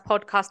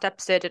podcast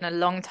episode in a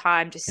long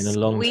time. In a Just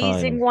long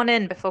squeezing time. one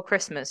in before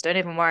Christmas. Don't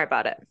even worry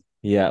about it.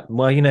 Yeah.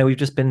 Well, we've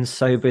just been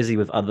so busy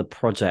with other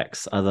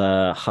projects,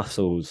 other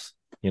hustles.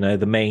 Our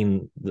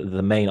main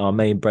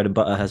bread and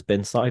butter has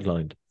been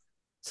sidelined Our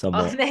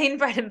somewhat. main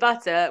bread and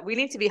butter, we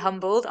need to be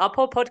humbled. Our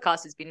poor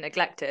podcast has been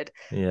neglected.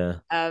 Yeah.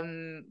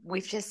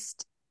 We've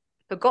just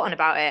forgotten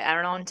about it and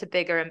are on to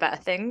bigger and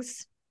better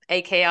things,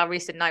 aka our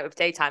recent night with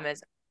Daytimers.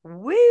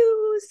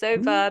 Woo, so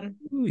Ooh, fun.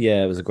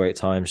 yeah, it was a great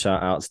time.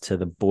 Shout outs to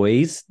the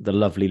boys, the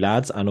lovely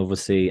lads, and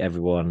obviously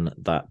everyone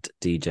that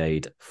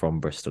DJ'd from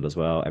Bristol as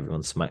well.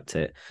 Everyone smacked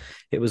it.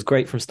 It was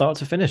great from start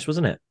to finish,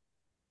 wasn't it?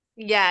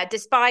 Yeah,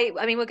 I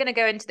mean, we're going to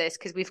go into this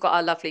because we've got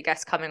our lovely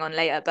guest coming on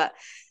later, but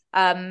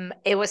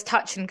it was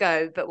touch and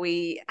go, but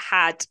we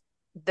had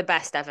the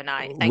best ever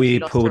night. Thank you, We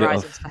Lost pulled it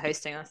Horizons, off. for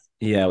hosting us.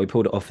 Yeah, we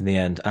pulled it off in the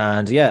end.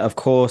 And yeah, of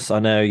course, I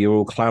know you're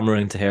all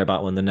clamoring to hear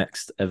about when the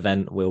next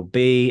event will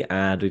be.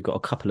 And we've got a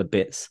couple of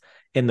bits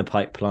in the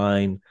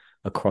pipeline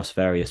across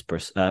various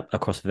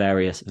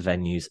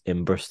venues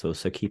in Bristol.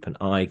 So keep an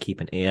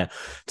ear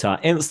to our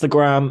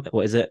Instagram.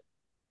 What is it?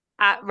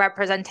 At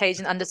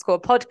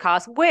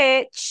representation_podcast,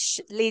 which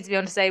leads me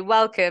on to say,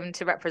 welcome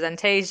to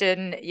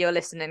Representation. You're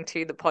listening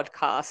to the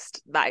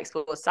podcast that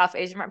explores South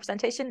Asian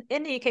representation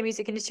in the UK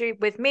music industry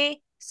with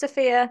me,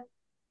 Sophia.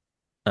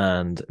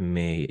 And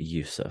me,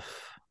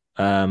 Yusuf.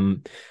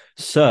 It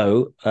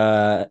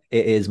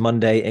is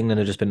Monday. England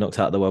have just been knocked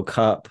out of the World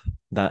Cup.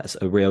 That's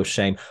a real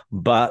shame.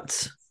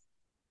 But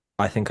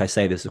I think I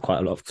say this with quite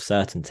a lot of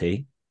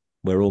certainty.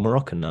 We're all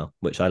Moroccan now,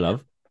 which I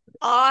love.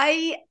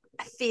 I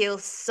feel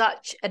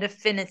such an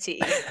affinity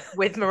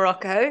with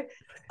Morocco. Yeah.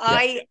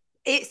 I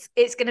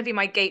it's going to be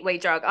my gateway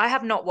drug. I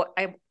have not what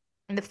I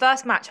in the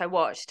first match I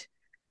watched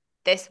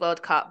this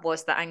World Cup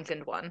was the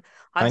England one.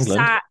 I've England.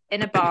 sat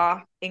in a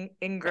bar in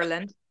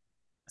England,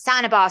 sat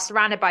in a bar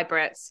surrounded by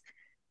Brits.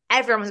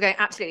 Everyone was going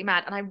absolutely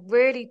mad, and I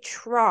really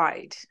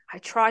tried. I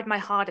tried my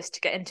hardest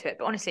to get into it,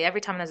 but honestly,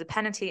 every time there was a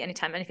penalty,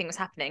 anytime anything was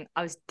happening,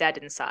 I was dead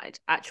inside.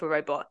 Actual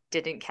robot,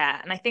 didn't care.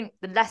 And I think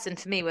the lesson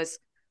for me was,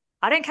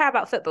 I don't care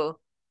about football.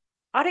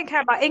 I don't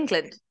care about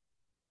England,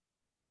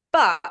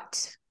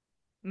 but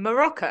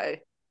Morocco,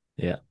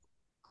 Yeah.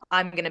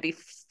 I'm going to be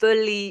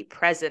fully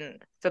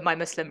present for my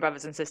Muslim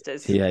brothers and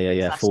sisters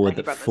Yeah. slash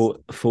Saudi brothers.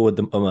 Forward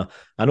the Ummah.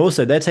 And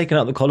also they're taking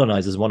out the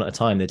colonizers one at a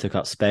time. They took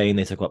out Spain,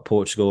 they took out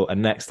Portugal,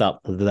 and next up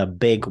the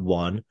big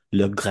one,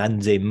 Le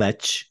Grande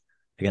Match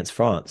against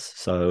France.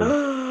 So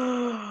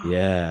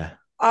yeah.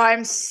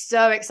 I'm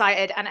so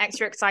excited and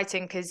extra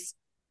exciting because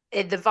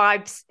the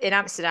vibes in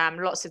Amsterdam,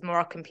 lots of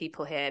Moroccan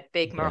people here,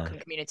 big Yeah. Moroccan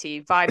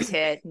community, vibes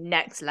here,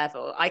 next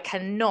level. I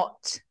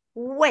cannot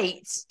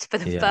wait for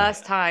the Yeah.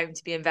 first time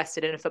to be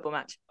invested in a football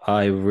match.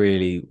 I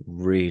really,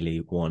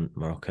 really want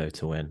Morocco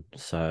to win.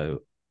 So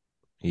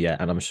yeah,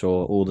 and I'm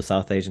sure all the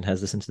South Asian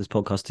heads listen to this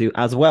podcast too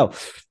as well.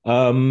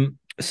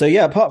 So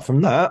yeah, apart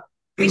from that,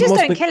 We just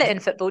what's don't been kill it in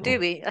football, do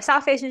we? A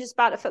South Asian just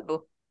bad at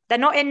football. They're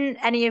not in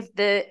any of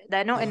the.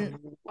 They're not in.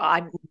 Well,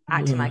 I'm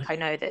acting like I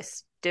know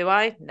this. Do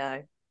I?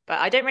 No, but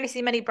I don't really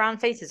see many brown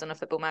faces on a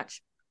football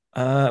match.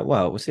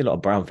 well, we see a lot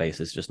of brown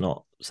faces, just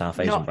not South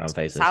Asian brown Not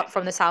faces. south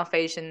from the South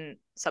Asian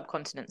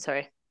subcontinent.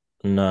 Sorry.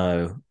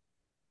 No,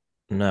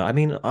 no. I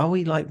mean, are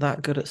we like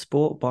that good at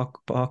sport, bar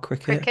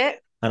cricket?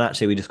 Cricket. And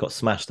actually, we just got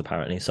smashed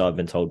apparently. So I've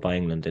been told by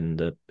England in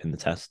the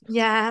test.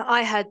 Yeah,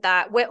 I heard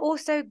that. We're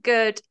also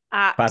good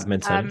at.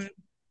 Badminton,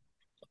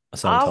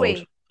 so I'm Are told,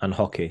 we? and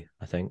hockey.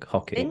 I think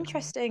hockey.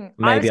 Interesting. I was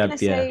Maybe going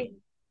to yeah. say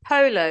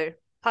polo.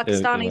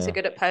 Pakistanis are Yeah.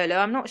 good at polo.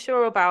 I'm not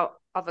sure about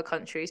other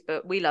countries,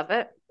 but we love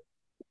it.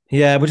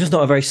 Yeah, we're just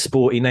not a very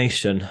sporty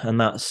nation, and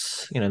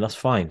that's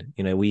fine.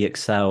 We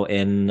excel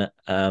in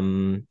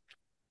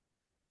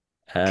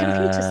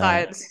Computer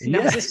science. No,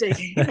 I was yeah, just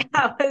joking.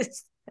 That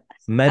was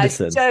a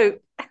medicine,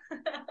 joke.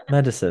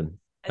 medicine.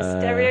 A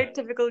Uh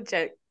stereotypical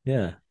joke.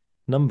 yeah,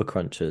 number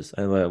crunchers.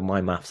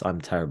 My maths,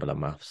 I'm terrible at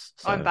maths.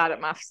 I'm So bad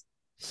at maths.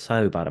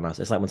 so bad at maths.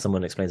 It's like when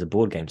someone explains a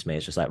board game to me,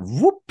 it's just like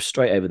whoop,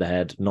 straight over the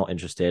head, not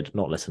interested,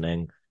 not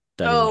listening,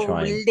 don't even Oh,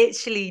 trying.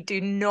 literally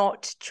do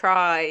not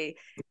try.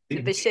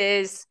 The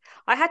shears.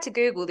 I had to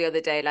Google the other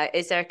day, like,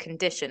 is there a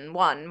condition,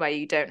 one, where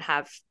you don't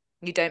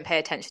pay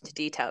attention to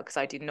detail, because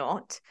I do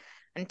not.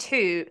 And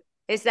two,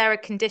 is there a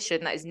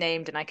condition that is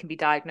named and I can be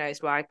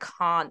diagnosed where I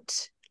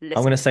can't I'm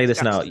listen going to to say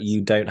this now. instructions?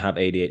 You don't have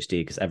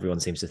ADHD because everyone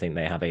seems to think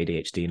they have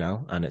ADHD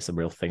now, and it's a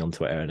real thing on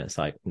Twitter. And it's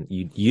like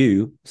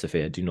you,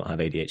 Sophia, do not have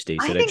ADHD,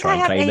 so I don't think try I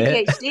and have claim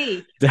it.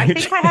 ADHD. I Don't.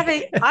 think I have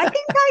a, I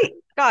think I,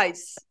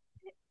 guys,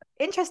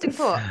 interesting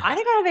thought. I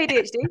think I have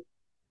ADHD.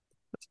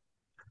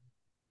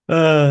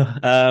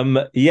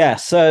 Yeah.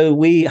 So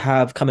we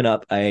have coming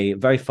up a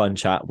very fun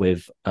chat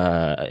with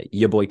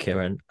your boy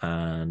Kieran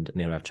and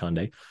Nirav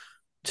Chande,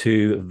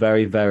 two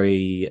very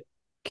very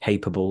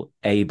capable,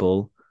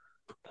 able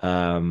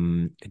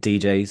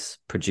DJs, Fun,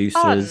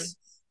 producers,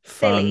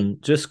 silly. fun,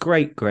 just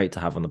great to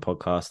have on the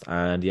podcast.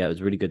 And yeah, it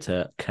was really good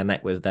to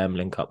connect with them,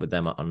 link up with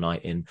them at a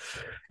night in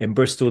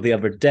Bristol the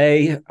other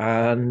day.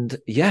 And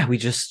yeah,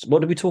 what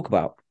did we talk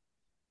about?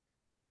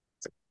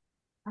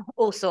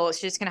 all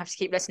sorts. You're just gonna have to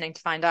keep listening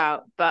to find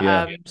out. But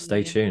Yeah,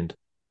 stay tuned.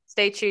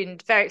 stay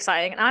tuned. Very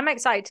exciting, and I'm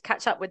excited to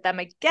catch up with them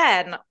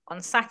again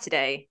on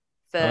Saturday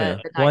for Oh yeah.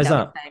 the Why night is that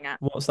we're that? playing at.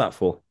 What's that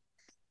for?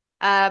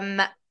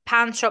 Um,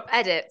 Pound Shop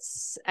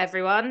Edits,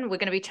 everyone. We're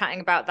going to be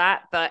chatting about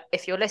that. But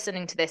if you're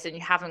listening to this and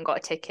you haven't got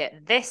a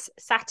ticket this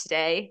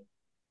Saturday,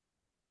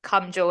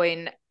 come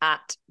join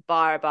at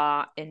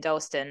Bar in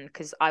Dalston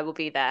because I will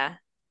be there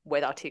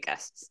with our two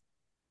guests.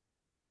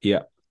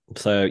 Yeah.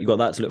 So you got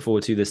that to look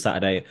forward to this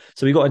Saturday.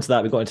 So we got into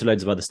that. We got into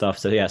loads of other stuff.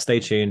 So yeah, stay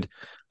tuned.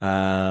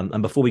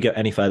 And before we go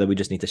any further, we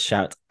just need to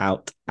shout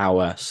out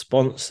our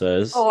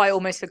sponsors. Oh, I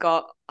almost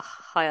forgot.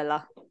 Hi,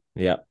 Allah.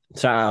 Yeah.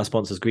 Shout out our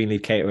sponsors,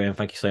 Greenleaf Catering.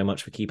 Thank you so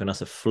much for keeping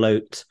us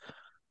afloat,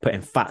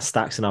 putting fat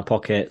stacks in our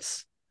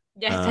pockets.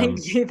 Yeah,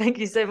 thank you. Thank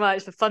you so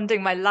much for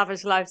funding my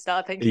lavish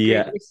lifestyle. Thank you,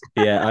 Yeah. Greenleaf.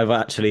 Yeah. I've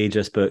actually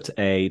just booked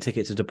a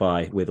ticket to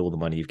Dubai with all the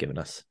money you've given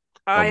us.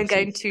 I am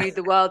Obviously. going to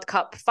the World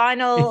Cup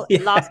final.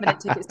 Yeah. Last minute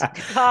tickets to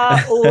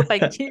Qatar. All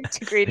thank you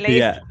to Greenleaf.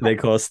 Yeah, they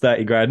cost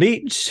 30 grand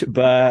each,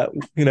 but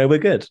we're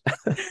good.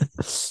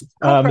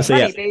 Corporate So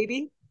money, yeah,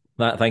 baby.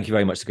 thank you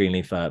very much to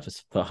Greenleaf for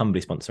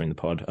humbly sponsoring the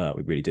pod.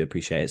 We really do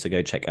appreciate it. So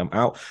go check them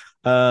out.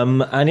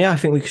 And yeah, I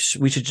think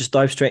we should just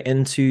dive straight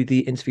into the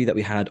interview that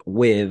we had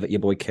with your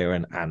boy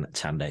Kieran and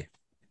Chande.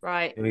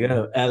 Right. Here we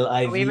go.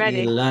 Are we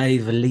ready?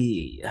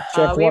 Lively.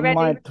 Check Are we one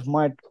ready?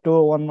 might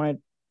two, one might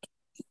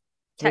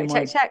Check,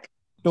 check, check.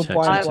 2 Check,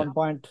 point, check, check. 1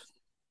 point.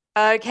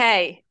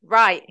 Okay,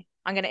 right.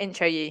 I'm going to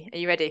intro you. Are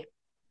you ready?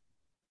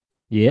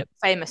 Yep.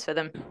 Famous for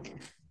them.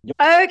 Yep.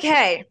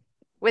 Okay,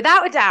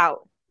 without a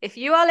doubt, if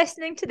you are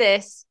listening to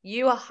this,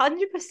 you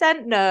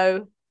 100%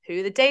 know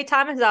who the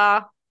Daytimers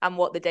are and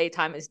what the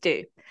Daytimers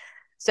do.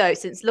 So,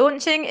 since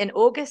launching in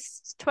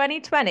August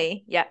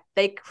 2020,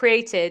 they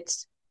created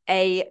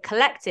a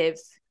collective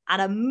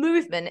and a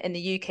movement in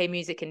the UK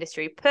music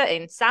industry,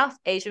 putting South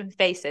Asian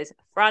faces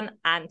front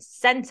and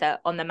center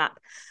on the map.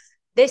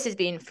 This has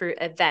been through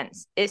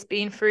events. It's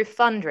been through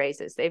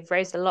fundraisers. They've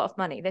raised a lot of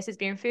money. This has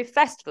been through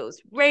festivals,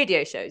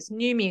 radio shows,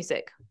 new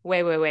music,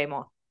 way, way, way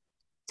more.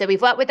 So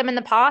we've worked with them in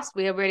the past.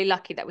 We are really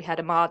lucky that we had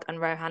Ahmad and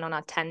Rohan on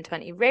our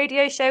 1020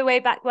 radio show way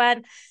back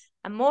when.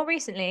 And more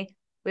recently,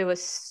 we were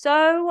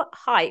so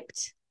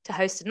hyped to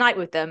host a night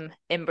with them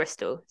in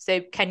Bristol.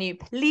 So can you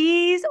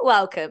please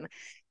welcome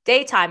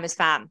Daytimers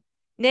fam,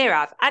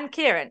 Nirav and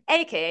Kieran,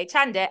 aka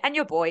Chande, and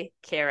your boy,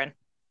 Kieran.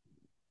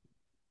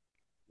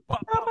 I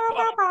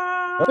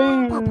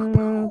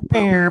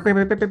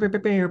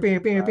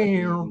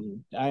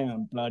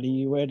am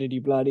bloody. Where did he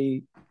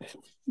bloody?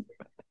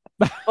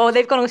 Oh,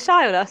 they've gone all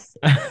shy on us.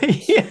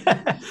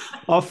 Yeah.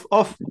 Off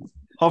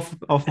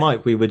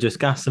mic, we were just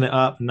gassing it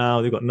up.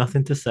 Now they've got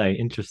nothing to say.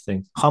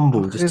 Interesting.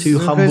 Humble, just two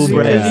humble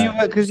brains.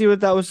 Because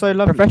that was so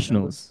lovely.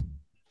 Professionals.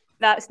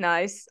 That's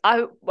nice.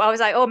 I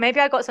was like, oh, maybe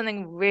I got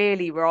something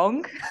really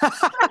wrong.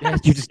 Yeah,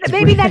 you just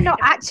Maybe they're not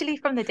actually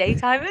from the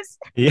Daytimers.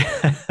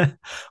 Yeah.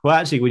 Well,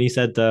 actually, when you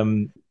said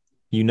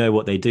you know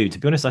what they do, to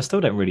be honest, I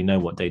still don't really know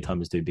what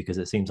Daytimers do because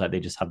it seems like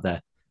they just have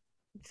their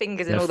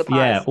Fingers in all the pies.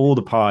 Yeah, all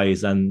the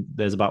pies, and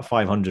there's about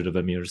 500 of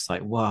them. You're just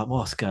like,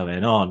 what's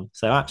going on?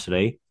 So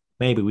actually,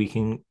 maybe we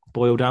can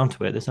boil down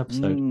to it this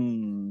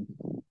episode.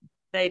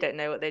 They don't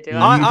know what they do. You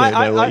don't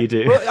know what you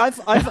do. Well,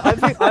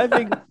 I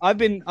think I've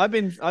been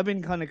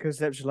kind of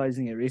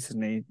conceptualizing it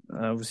recently.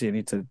 Obviously, I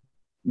need to,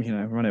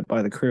 run it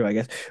by the crew, I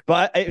guess.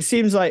 But it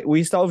seems like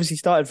we obviously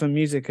started from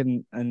music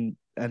and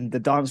the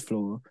dance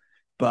floor,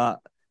 but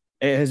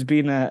it has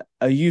been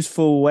a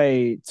useful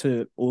way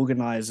to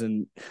organize,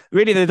 and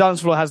really the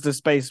dance floor has the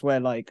space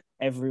where like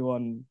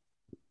everyone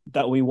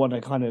that we want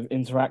to kind of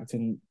interact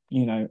and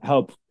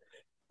help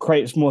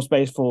create more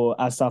space for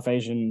as South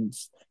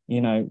Asians,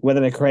 whether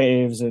they're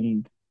creatives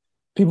and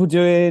people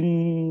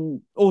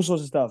doing all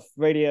sorts of stuff,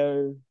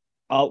 radio,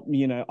 art,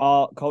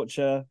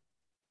 culture,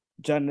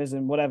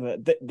 journalism, whatever.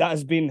 That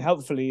has been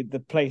helpfully the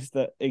place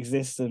that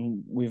exists,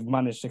 and we've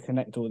managed to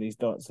connect all these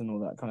dots and all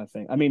that kind of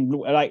thing. I mean,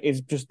 like,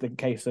 it's just the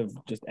case of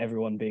just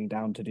everyone being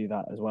down to do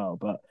that as well.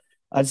 But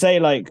I'd say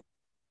like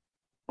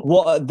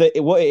what it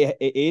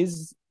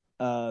is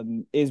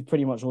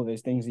pretty much all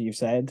those things that you've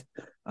said.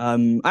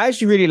 I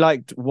actually really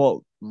liked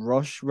what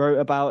Rosh wrote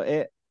about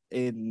it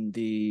in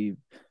the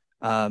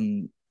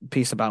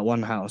piece about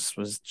One House.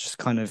 Was just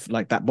kind of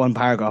like that one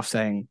paragraph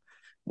saying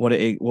what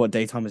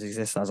Daytimers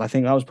exist as. I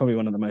think that was probably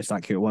one of the most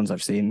accurate ones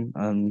I've seen.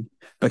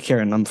 But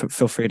Kieran,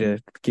 feel free to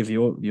give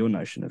your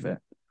notion of it.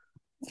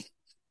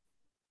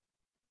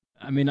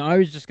 I mean, I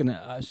was just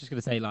gonna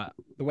say, like,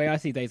 the way I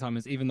see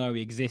Daytimers, even though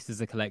we exist as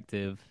a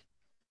collective,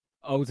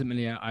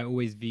 ultimately I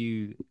always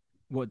view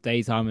what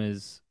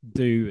Daytimers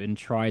do and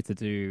try to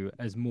do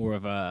as more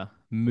of a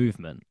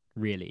movement,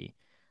 really.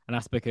 And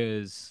that's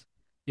because,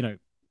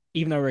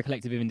 even though we're a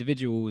collective of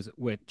individuals,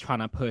 we're trying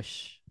to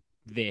push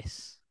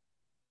this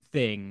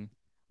thing,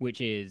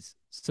 which is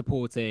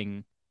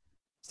supporting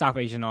South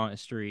Asian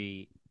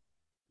artistry,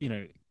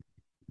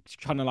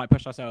 trying to like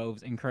push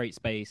ourselves and create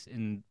space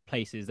in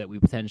places that we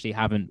potentially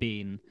haven't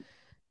been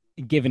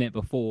given it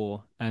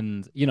before.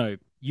 And,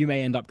 you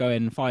may end up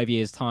going 5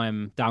 years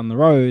time down the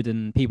road,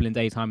 and people in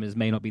daytimers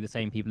may not be the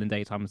same people in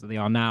daytimers that they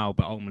are now,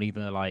 but ultimately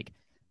the like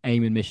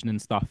aim and mission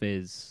and stuff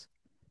is,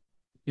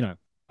 you know,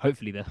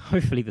 hopefully the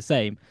hopefully the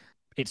same.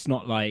 It's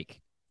not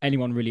like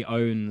anyone really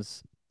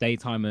owns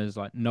daytimers.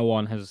 Like no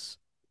one has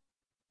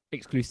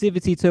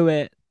exclusivity to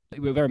it.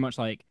 We're very much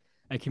like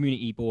a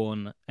community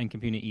born and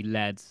community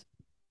led,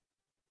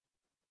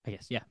 I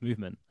guess, yeah,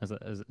 movement, as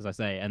I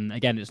say. And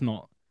again, it's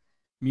not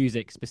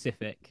music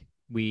specific.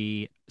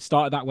 We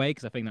started that way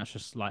because I think that's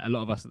just like a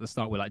lot of us at the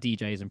start were like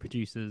DJs and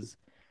producers.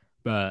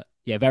 But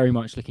yeah, very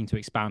much looking to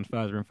expand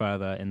further and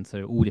further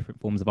into all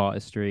different forms of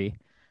artistry.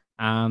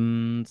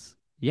 And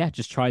yeah,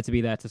 just try to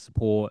be there to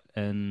support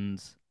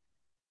and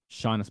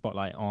shine a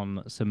spotlight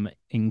on some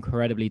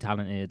incredibly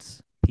talented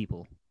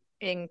people.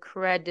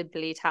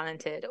 Incredibly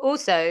talented.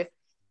 Also,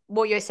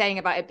 what you're saying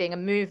about it being a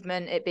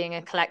movement, it being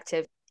a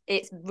collective,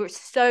 it's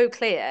so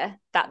clear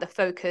that the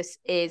focus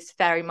is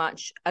very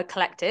much a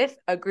collective,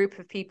 a group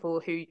of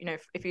people who, you know,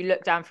 if you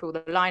look down through all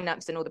the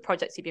lineups and all the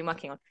projects you've been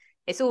working on,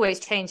 it's always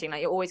changing.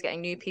 Like you're always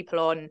getting new people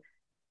on.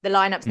 The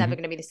lineup's never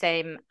going to be the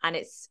same, and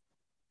it's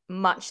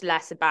much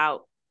less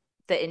about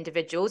the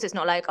individuals. It's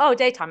not like, oh,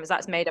 Daytimers,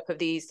 that's made up of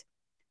these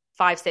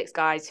 5-6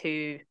 guys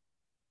who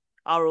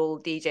are all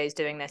DJs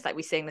doing this. Like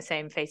we're seeing the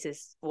same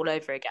faces all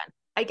over again.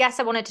 I guess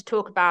I wanted to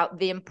talk about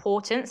the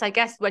importance. I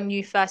guess when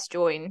you first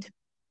joined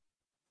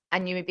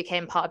and you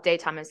became part of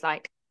Daytimers,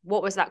 like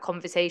what was that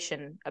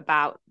conversation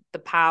about the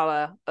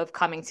power of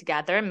coming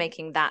together and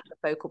making that the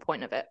focal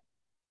point of it?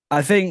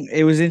 I think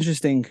it was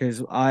interesting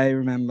because I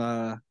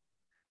remember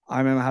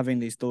having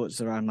these thoughts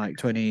around like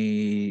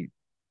 20,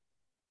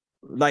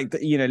 like,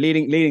 you know,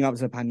 leading up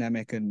to the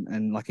pandemic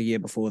and like a year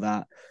before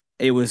that.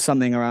 It was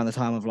something around the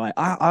time of like,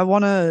 I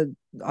wanna,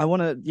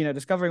 you know,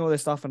 discovering all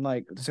this stuff and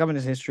like discovering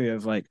this history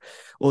of like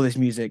all this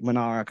music,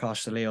 Manara,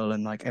 Akash Salil,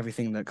 and like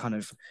everything that kind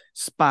of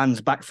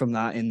spans back from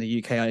that in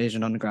the UK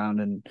Asian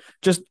underground, and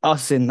just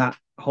us in that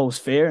whole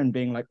sphere, and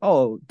being like,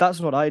 oh,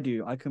 that's what I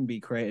do. I can be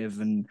creative,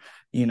 and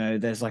you know,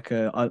 there's like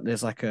a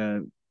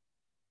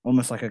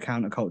almost like a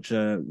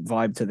counterculture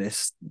vibe to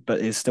this,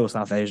 but it's still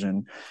South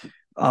Asian.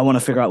 I want to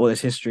figure out what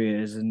this history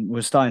is, and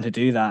we're starting to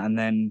do that. And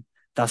then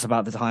that's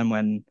about the time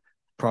when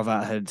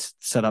Provat had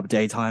set up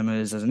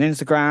Daytimers as an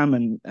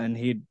Instagram, and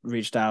he'd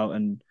reached out,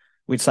 and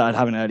we'd started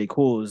having early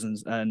calls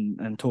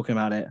and talking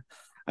about it.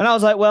 And I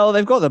was like, well,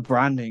 they've got the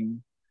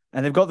branding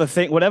and they've got the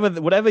thing,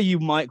 whatever you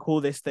might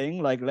call this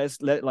thing. Like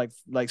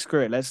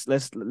screw it.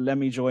 Let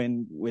me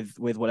join with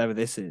whatever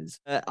this is.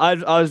 I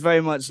was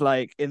very much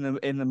like in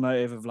the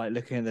motive of like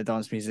looking at the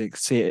dance music,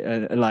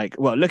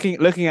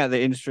 looking at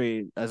the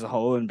industry as a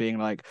whole, and being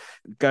like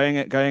going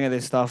at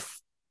this stuff.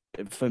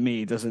 For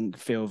me, doesn't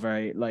feel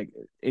very like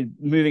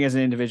moving as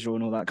an individual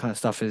and all that kind of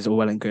stuff is all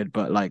well and good,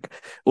 but like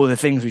all the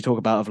things we talk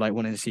about of like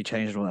wanting to see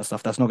change and all that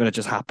stuff, that's not going to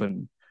just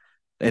happen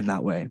in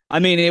that way. I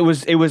mean, it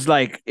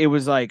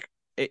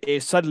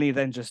suddenly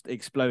then just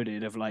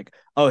exploded of like,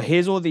 oh,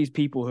 here's all these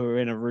people who are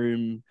in a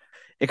room.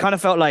 It kind of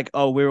felt like,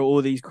 oh, we're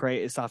all these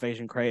creators, South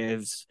Asian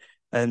creatives,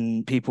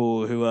 and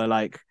people who are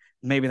like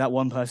maybe that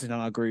one person in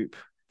our group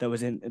that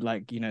was in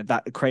like, you know,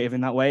 that creative in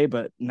that way,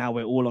 but now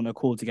we're all on a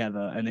call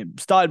together, and it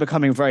started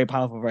becoming very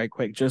powerful very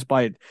quick just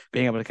by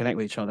being able to connect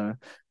with each other.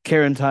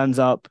 Kieran turns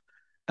up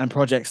and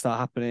projects start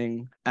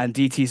happening, and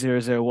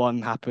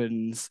DT001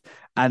 happens,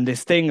 and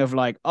this thing of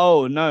like,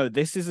 oh no,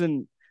 this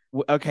isn't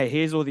okay,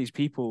 here's all these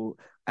people,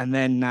 and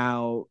then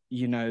now,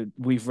 you know,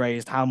 we've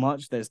raised how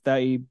much? There's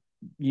 30,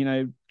 you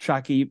know,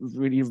 tracky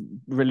really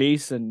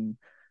release, and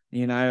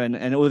you know,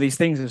 and all these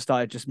things have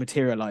started just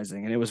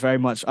materializing. And it was very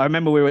much, I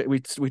remember we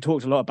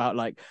talked a lot about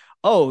like,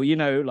 oh, you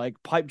know, like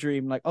Pipe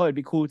Dream, like, oh, it'd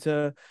be cool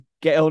to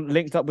get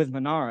linked up with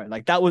Manara.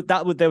 Like that was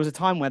there was a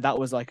time where that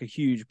was like a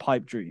huge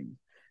pipe dream,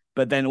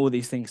 but then all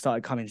these things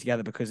started coming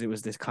together because it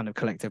was this kind of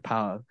collective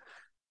power.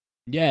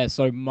 Yeah,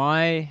 so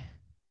again,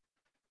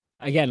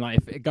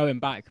 like going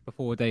back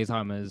before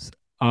Daytimers,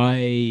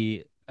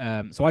 I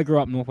grew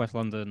up Northwest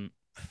London,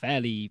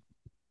 fairly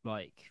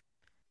like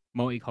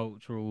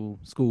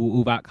multicultural school,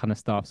 all that kind of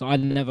stuff. So I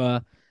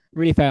never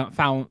really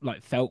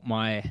felt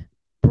my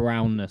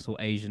brownness or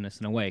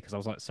Asianness in a way, because I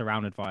was like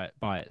surrounded by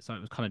it. So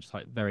it was kind of just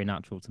like very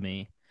natural to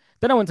me.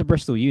 Then I went to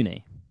Bristol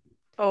Uni.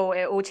 Oh,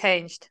 it all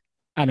changed.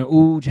 And it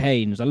all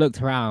changed. I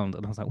looked around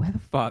and I was like, where the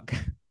fuck?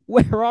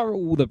 Where are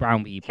all the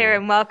brown people?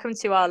 Kieran, welcome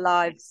to our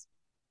lives.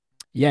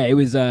 Yeah, it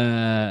was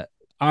I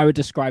would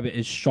describe it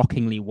as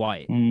shockingly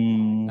white.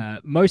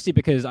 Mostly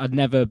because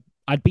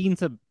I'd been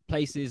to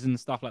places and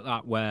stuff like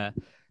that where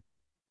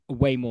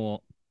way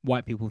more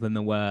white people than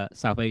there were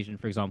South Asian,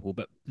 for example,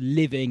 but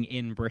living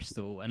in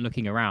Bristol and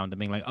looking around and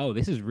being like, oh,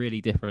 this is really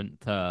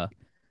different to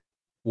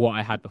what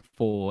I had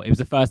before. It was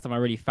the first time I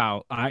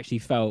actually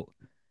felt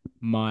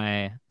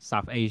my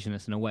South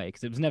Asianness in a way,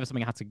 because it was never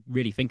something I had to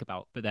really think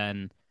about, but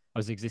then I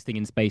was existing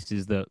in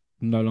spaces that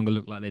no longer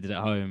looked like they did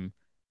at home.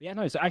 But yeah,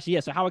 no, so actually,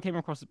 yeah, so how I came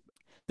across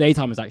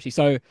Daytimers actually,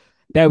 so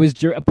there was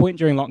a point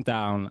during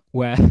lockdown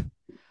where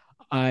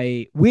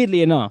I,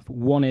 weirdly enough,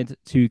 wanted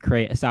to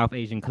create a South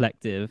Asian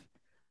collective,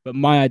 but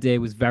my idea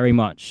was very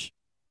much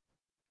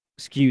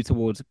skew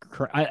towards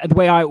the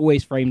way I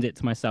always framed it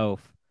to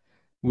myself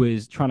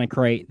was trying to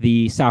create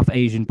the South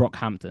Asian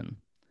Brockhampton.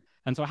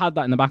 And so I had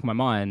that in the back of my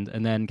mind,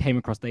 and then came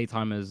across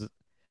Daytimers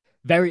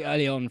very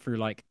early on through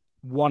like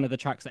one of the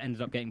tracks that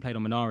ended up getting played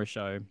on Manara's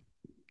show.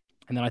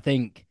 And then I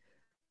think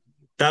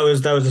that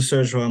was the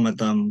Surge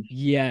Ramadan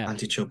yeah,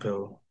 anti-chill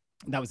pill.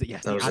 that was it.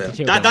 Yes, That was it.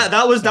 anti-chill That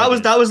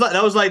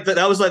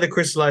pill. was like the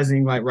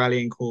crystallizing like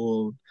rallying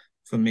call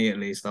for me, at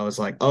least. I was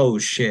like, oh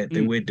shit,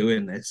 we're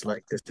doing this.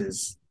 Like, this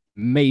is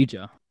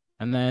major.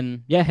 And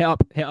then hit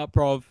up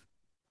Prov,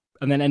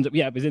 and then end up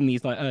it was in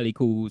these like early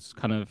calls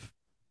kind of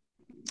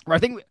where I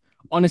think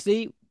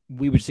honestly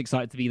we were just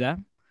excited to be there.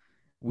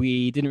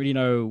 We didn't really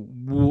know,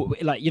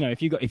 like,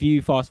 if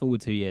you fast forward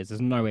 2 years,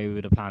 there's no way we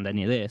would have planned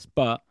any of this,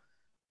 but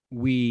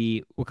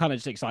we were kind of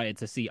just excited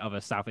to see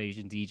other South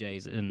Asian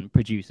DJs and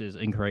producers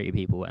and creative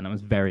people, and it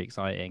was very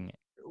exciting.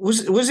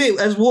 Was it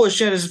as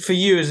watershed as for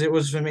you as it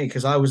was for me?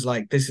 Because I was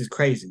like, this is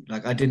crazy.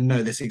 Like, I didn't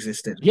know this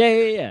existed.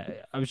 Yeah.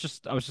 I was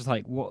just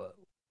like, what?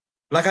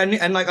 Like,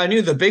 I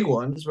knew the big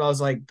ones, but I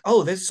was like,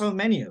 oh, there's so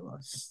many of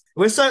us.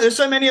 There's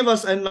so many of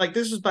us, and like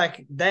this was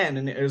back then,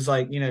 and it was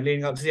like,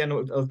 leading up to the end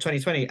of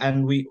 2020,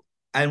 and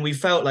we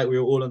felt like we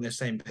were all on the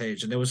same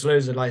page, and there was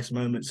loads of nice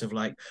moments of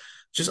like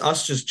just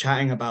us just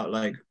chatting about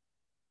like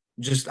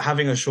just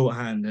having a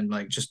shorthand and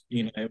like just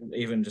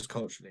even just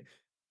culturally.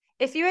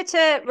 If you were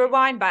to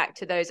rewind back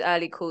to those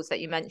early calls that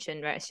you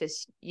mentioned, where it's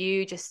just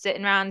you just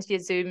sitting around your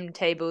Zoom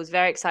tables,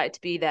 very excited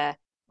to be there,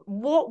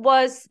 what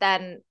was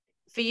then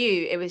for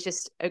you? It was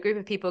just a group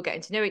of people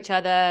getting to know each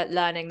other,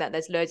 learning that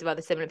there's loads of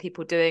other similar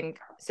people doing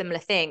similar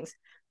things.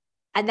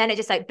 And then it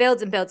just like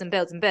builds and builds and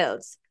builds and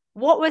builds.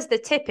 What was the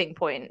tipping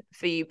point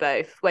for you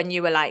both when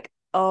you were like,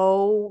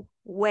 oh,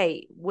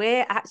 wait,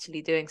 we're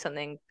actually doing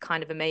something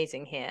kind of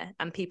amazing here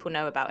and people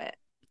know about it?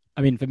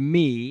 I mean, for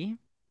me,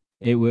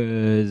 it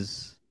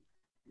was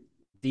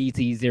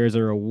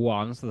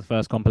DT001, so the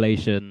first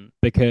compilation,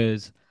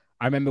 because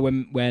I remember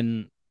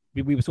when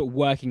we were sort of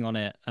working on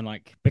it, and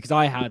like, because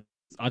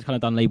I'd kind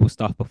of done label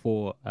stuff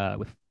before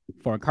with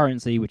Foreign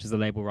Currency, which is a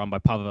label run by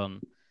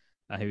Pavan,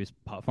 who's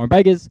part of Foreign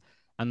Beggars.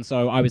 And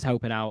so I was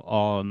helping out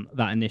on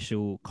that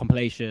initial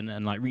compilation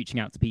and like reaching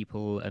out to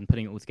people and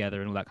putting it all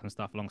together and all that kind of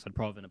stuff alongside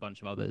Prov and a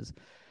bunch of others.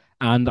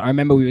 And I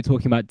remember we were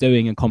talking about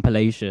doing a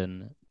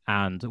compilation,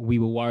 and we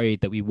were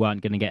worried that we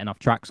weren't going to get enough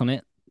tracks on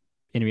it.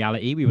 In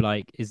reality, we were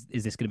like, is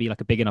this going to be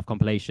like a big enough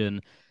compilation?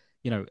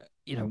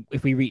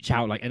 If we reach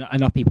out, like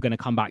enough people going to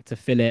come back to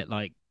fill it?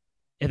 Like,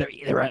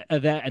 are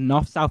there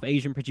enough South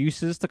Asian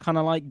producers to kind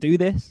of like do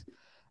this?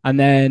 And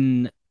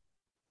then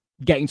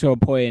getting to a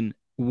point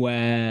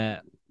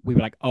where we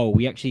were like, oh,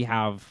 we actually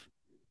have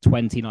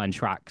 29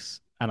 tracks,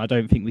 and I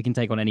don't think we can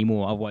take on any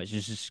more. Otherwise,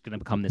 it's just going to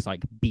become this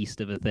like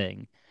beast of a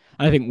thing.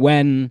 And I think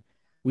when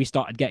we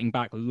started getting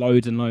back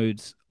loads and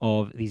loads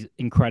of these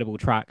incredible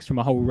tracks from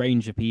a whole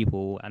range of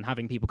people, and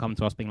having people come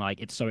to us being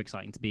like, it's so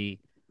exciting to be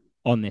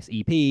on this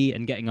EP,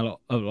 and getting a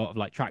lot of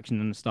like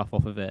traction and stuff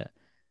off of it,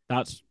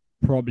 that's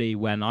probably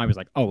when I was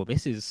like, oh,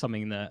 this is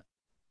something that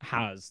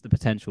has the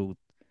potential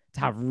to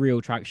have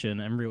real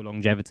traction and real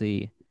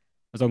longevity,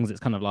 as long as it's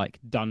kind of like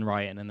done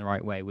right and in the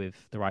right way with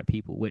the right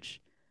people, which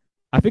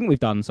I think we've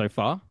done so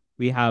far.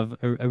 We have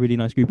a really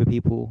nice group of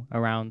people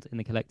around in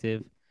the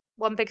collective.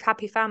 One big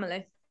happy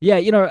family.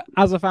 Yeah,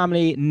 as a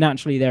family,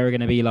 naturally there are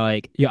going to be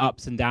like your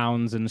ups and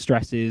downs and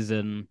stresses,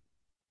 and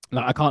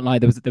like I can't lie,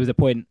 there was a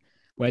point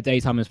where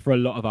Daytimers for a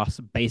lot of us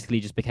basically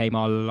just became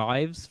our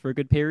lives for a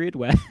good period,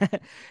 where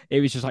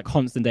it was just like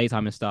constant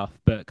Daytimer stuff,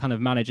 but kind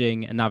of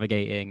managing and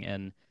navigating.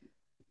 And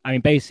I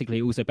mean,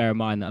 basically also bear in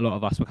mind that a lot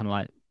of us were kind of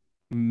like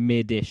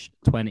mid-ish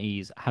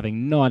 20s,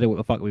 having no idea what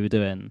the fuck we were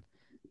doing,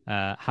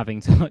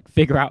 having to like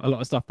figure out a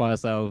lot of stuff by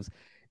ourselves.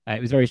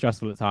 It was very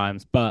stressful at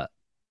times, but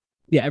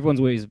yeah, everyone's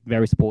always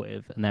very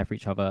supportive and there for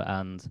each other,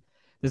 and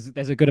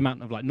there's a good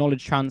amount of like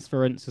knowledge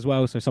transference as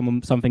well. So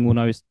someone will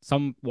know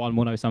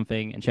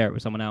something and share it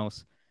with someone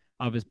else.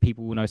 Others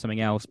people will know something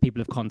else.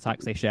 People have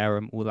contacts, they share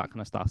them, all that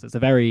kind of stuff. So it's a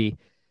very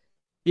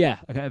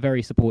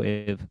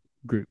supportive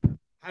group.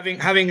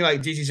 Having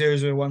like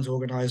DT001 to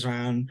organize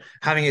around,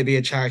 having it be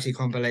a charity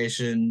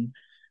compilation,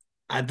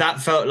 that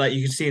felt like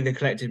you could see the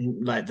collective,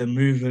 like the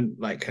movement,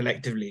 like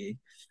collectively.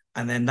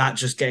 And then that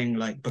just getting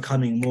like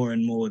becoming more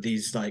and more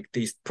these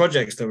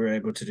projects that we're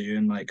able to do.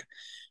 And like,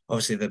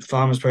 obviously the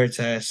farmers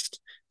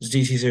protest, there's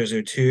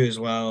DT002 as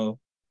well,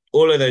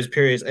 all of those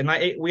periods. And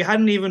like, we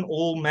hadn't even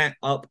all met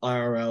up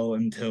IRL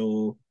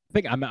until... I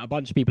think I met a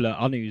bunch of people at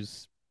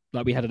Anu's.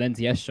 Like, we had an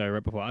NTS show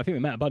right before. I think we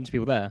met a bunch of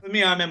people there. For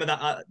me, I remember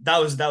that that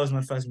was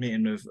my first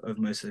meeting of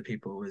most of the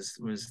people was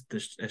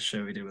the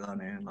show we did with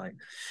Anu. And like,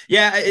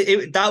 yeah,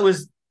 it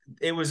was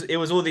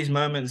all these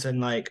moments,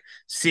 and like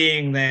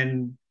seeing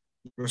then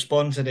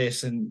respond to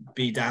this and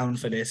be down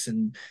for this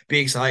and be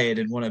excited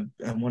and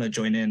want to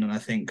join in. And I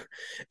think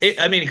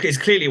it's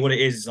clearly what it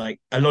is.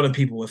 Like, a lot of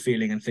people were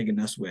feeling and thinking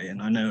this way,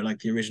 and I know like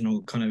the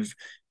original kind of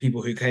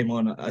people who came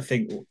on, I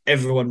think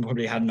everyone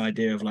probably had an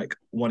idea of like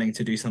wanting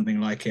to do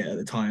something like it at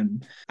the time.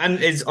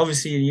 And it's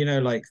obviously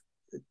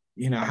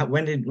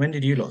when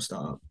did you lot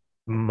start?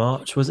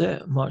 March, was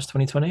it? March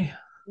 2020?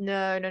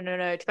 No.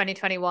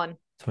 2021.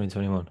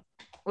 2021.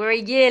 We're a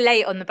year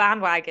late on the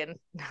bandwagon.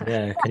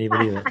 Yeah, can you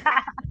believe it?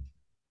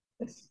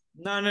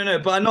 No.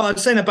 But I'm not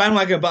saying a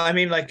bandwagon, but I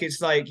mean, like,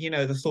 it's like,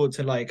 the thought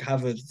to like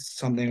have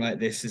something like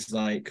this is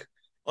like,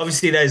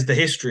 obviously there's the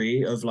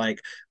history of like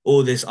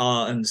all this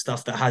art and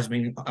stuff that has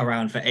been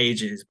around for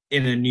ages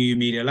in a new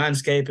media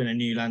landscape and a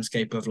new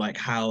landscape of like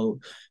how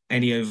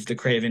any of the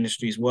creative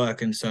industries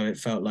work. And so it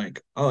felt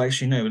like, oh,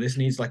 actually, no, this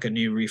needs like a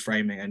new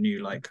reframing, a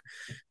new like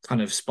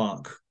kind of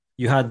spark.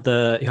 You had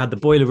the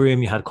boiler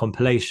room, you had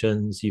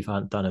compilations, you've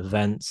had done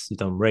events, you've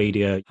done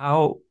radio.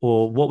 How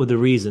or what were the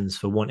reasons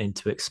for wanting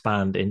to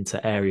expand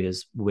into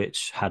areas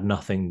which had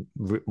nothing,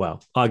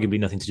 well, arguably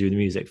nothing to do with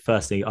music?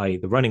 Firstly, i.e.,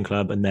 the running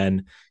club, and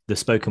then the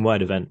spoken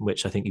word event,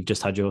 which I think you've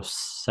just had your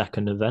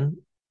second event.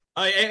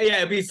 Yeah,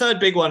 it'd be third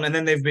big one, and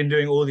then they've been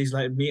doing all these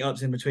like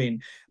meetups in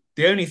between.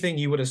 The only thing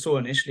you would have saw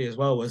initially as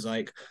well was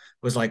like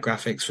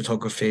graphics,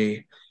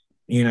 photography,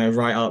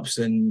 write ups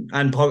and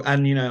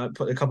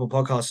put a couple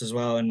podcasts as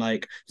well, and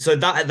like so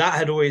that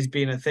had always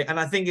been a thing, and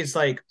I think it's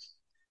like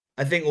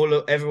I think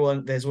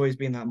everyone there's always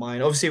been that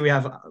mind. Obviously, we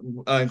have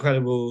an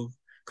incredible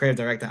creative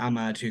director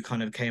Ahmad who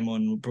kind of came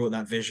on, brought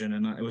that vision,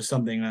 and it was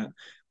something that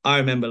I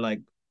remember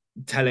like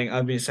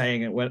I've been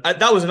saying it when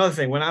that was another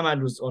thing when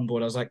Ahmad was on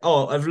board. I was like,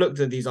 oh, I've looked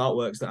at these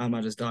artworks that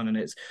Ahmad has done, and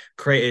it's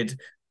created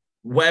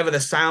whatever the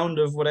sound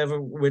of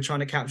whatever we're trying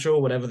to capture,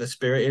 or whatever the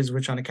spirit is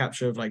we're trying to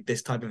capture of like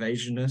this type of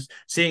Asianness,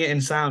 seeing it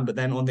in sound, but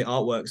then on the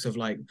artworks of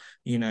like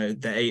the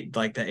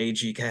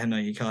AG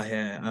Kehna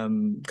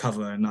Yikahe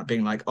cover, and not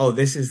being like, oh,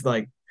 this is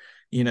like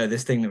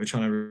this thing that we're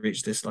trying to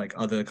reach, this like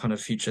other kind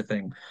of future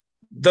thing.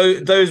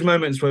 Those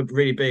moments were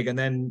really big, and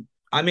then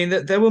I mean,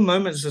 there were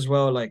moments as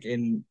well, like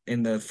in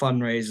the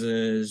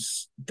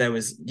fundraisers. There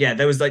was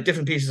like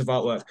different pieces of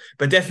artwork,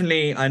 but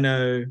definitely I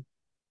know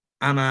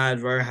Ahmad,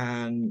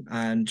 Rohan,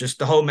 and just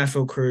the whole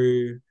Mefil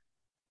crew.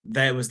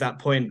 There was that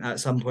point at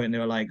some point they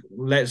were like,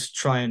 let's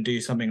try and do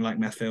something like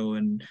Mefil,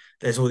 and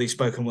there's all these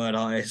spoken word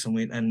artists,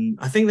 and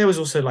I think there was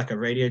also like a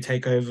radio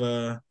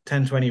takeover,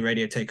 1020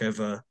 radio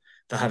takeover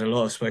that had a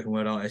lot of spoken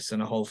word artists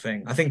and a whole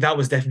thing. I think that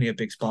was definitely a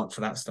big spark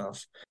for that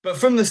stuff. But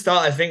from the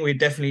start, I think we're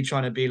definitely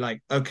trying to be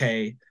like,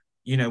 okay,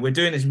 we're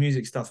doing this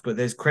music stuff, but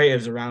there's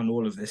creatives around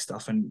all of this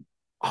stuff, and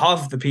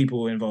half of the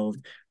people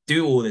involved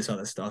do all this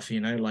other stuff,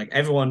 like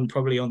everyone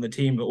probably on the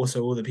team, but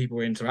also all the people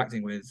we're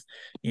interacting with,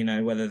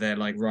 whether they're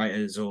like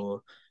writers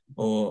or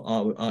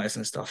artists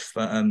and stuff.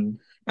 But and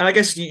I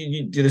guess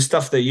you do the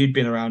stuff that you'd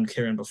been around,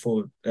 Kieran,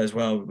 before as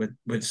well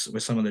with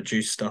some of the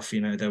Juice stuff.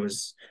 There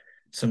was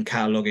some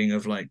cataloging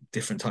of like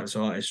different types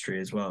of artistry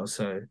as well.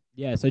 So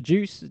Yeah, so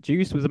Juice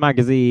was a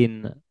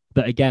magazine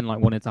that again like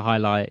wanted to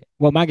highlight,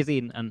 well,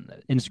 magazine and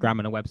Instagram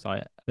and a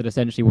website that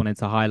essentially wanted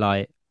to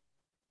highlight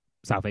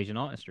South Asian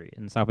artistry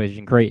and South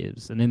Asian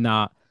creatives. And in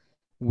that,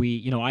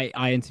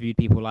 I interviewed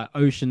people like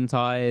Ocean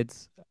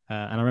Tides,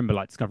 and I remember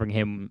like discovering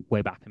him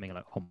way back and being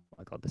like, oh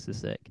my God, this is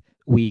sick.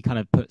 We kind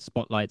of put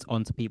spotlights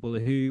onto people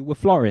who were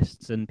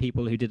florists and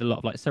people who did a lot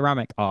of like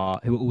ceramic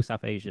art, who were all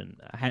South Asian,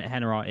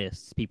 henna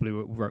artists, people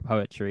who wrote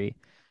poetry.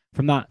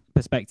 From that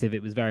perspective,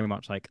 it was very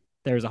much like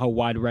there is a whole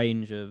wide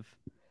range of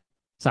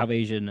South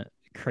Asian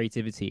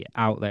creativity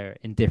out there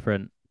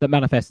that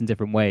manifests in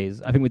different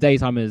ways. I think with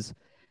Daytimers,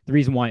 the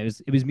reason why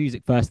it was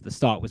music first at the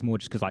start was more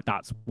just because like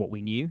that's what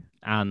we knew,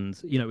 and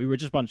we were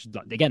just a bunch of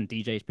like, again,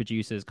 DJs,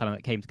 producers, kind of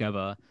like came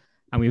together,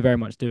 and we were very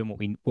much doing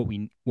what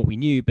we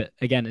knew. But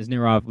again, as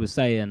Nirav was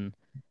saying,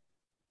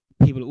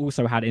 people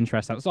also had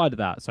interests outside of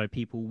that. So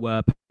people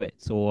were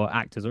poets or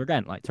actors, or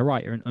again like to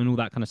write and all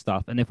that kind of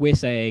stuff. And if we're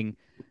saying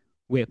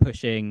we're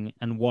pushing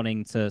and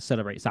wanting to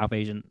celebrate South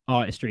Asian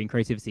artistry and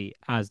creativity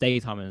as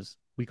Daytimers,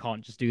 we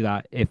can't just do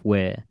that if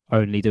we're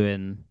only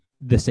doing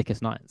the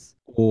sickest nights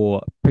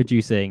or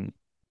producing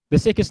the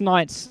sickest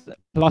nights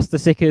plus the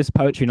sickest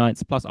poetry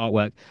nights plus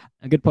artwork.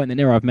 A good point that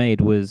Nirav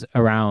made was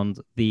around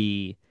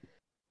the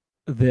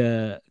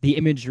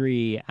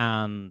imagery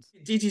and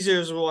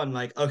DT01,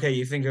 like, okay,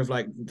 you think of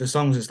like the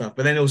songs and stuff,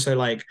 but then also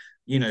like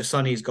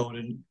Sonny's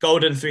golden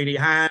 3D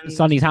hand,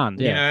 Sonny's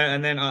hand,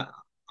 and then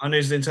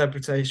Anu's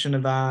interpretation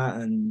of that.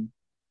 And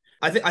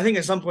I think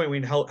at some point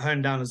we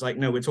honed down as like,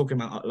 no, we're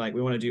talking about like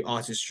we want to do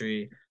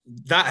artistry.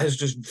 That has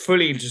just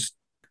fully just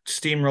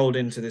steamrolled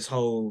into this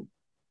whole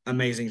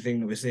amazing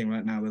thing that we're seeing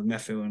right now with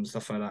Mefil and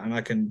stuff like that. And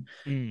I can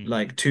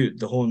like toot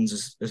the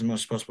horns as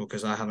much as possible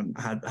because I haven't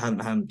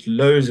had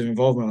loads of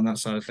involvement on that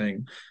side of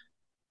thing.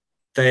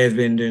 They have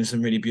been doing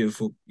some really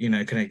beautiful,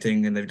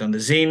 connecting, and they've done the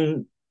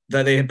zine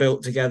that they have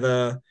built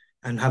together,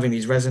 and having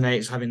these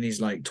resonates, having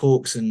these like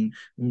talks and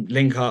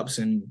link ups,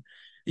 and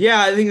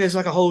yeah, I think there's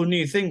like a whole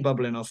new thing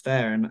bubbling off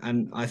there,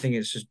 and I think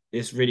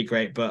it's really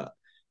great. But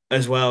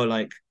as well,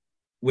 like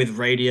with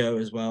radio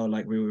as well,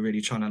 like we were really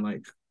trying to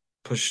like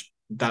push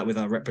that with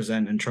our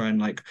represent and try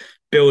and like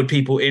build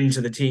people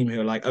into the team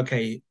who are like,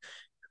 okay,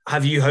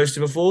 have you hosted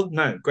before?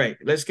 No, great,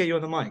 let's get you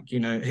on the mic.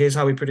 Here's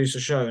how we produce a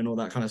show and all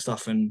that kind of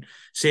stuff, and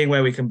seeing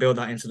where we can build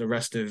that into the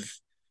rest of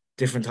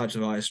different types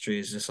of artistry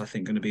is just, I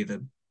think, going to be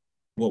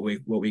what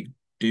we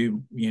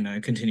do,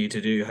 continue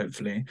to do,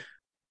 hopefully.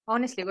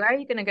 Honestly, where are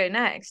you going to go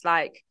next?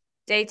 Like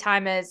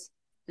daytimers,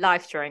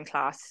 life drawing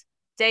class,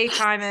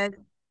 daytimers,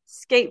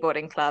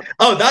 skateboarding club.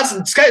 Oh, that's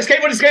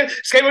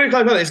skateboarding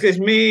club. It's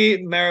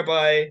me,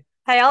 Mirabai.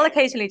 Hey, I'll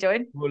occasionally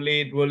join. We'll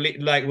lead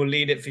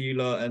it for you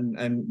lot, and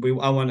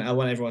I want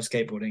everyone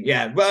skateboarding.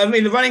 Yeah, but I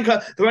mean the running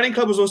club. The running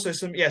club was also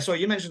some. Yeah,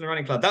 sorry, you mentioned the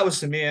running club. That was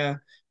Samir.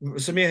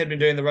 Samir had been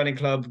doing the running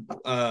club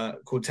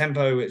called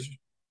Tempo,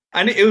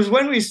 and it was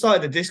when we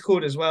started the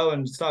Discord as well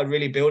and started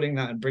really building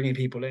that and bringing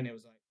people in. It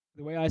was like,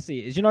 the way I see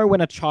it is,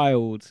 when a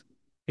child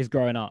is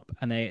growing up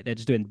and they're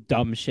just doing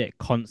dumb shit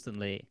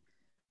constantly,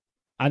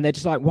 and they're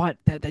just like, what?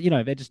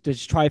 They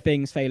just try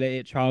things, fail at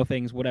it, trial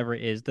things, whatever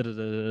it is. Da, da,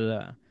 da, da,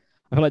 da.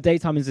 I feel like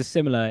daytimers is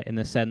similar in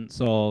the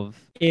sense of,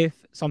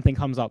 if something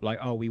comes up like,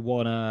 oh, we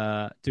want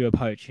to do a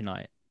poetry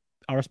night,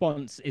 our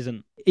response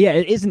isn't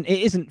it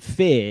isn't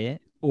fear,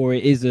 or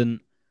it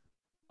isn't,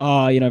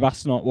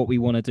 that's not what we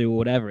want to do or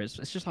whatever. It's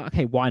just like,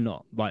 okay, why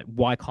not? Like,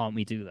 why can't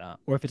we do that?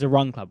 Or if it's a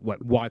run club,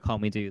 why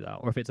can't we do that?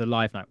 Or if it's a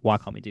live night, why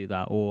can't we do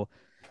that? Or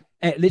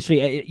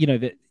literally,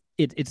 that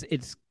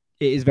it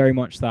is very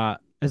much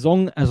that as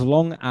long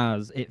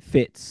as it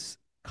fits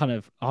kind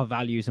of our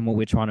values and what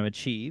we're trying to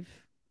achieve,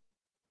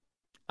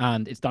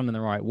 and it's done in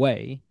the right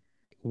way,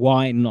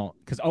 why not?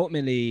 Because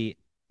ultimately,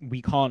 we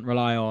can't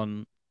rely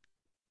on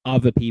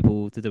other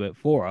people to do it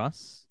for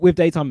us. With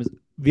daytimers,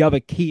 the other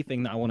key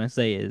thing that I want to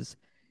say is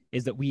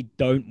that we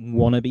don't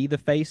want to be the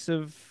face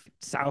of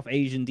South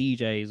Asian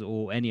DJs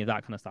or any of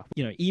that kind of stuff.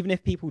 Even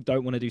if people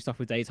don't want to do stuff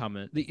with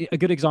daytimers, a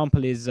good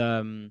example is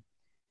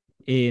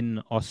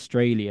in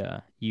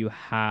Australia, you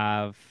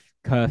have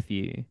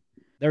Curfew.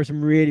 There are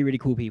some really, really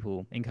cool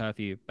people in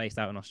Curfew based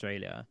out in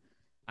Australia.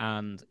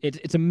 And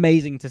it's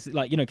amazing to see,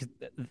 because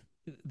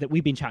that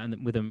we've been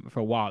chatting with them for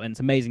a while, and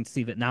it's amazing to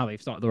see that now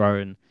they've started their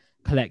own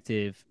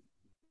collective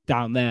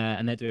down there,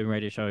 and they're doing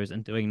radio shows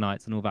and doing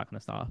nights and all that kind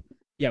of stuff.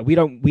 Yeah, we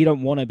don't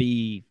want to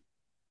be,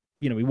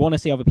 we want to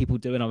see other people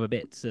doing other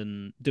bits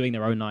and doing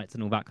their own nights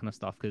and all that kind of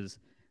stuff. Because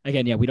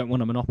again, we don't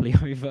want a monopoly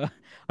over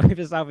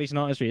South Asian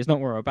artistry. It's not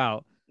what we're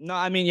about. No,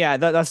 I mean, yeah,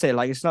 that's it.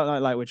 Like, it's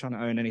not like we're trying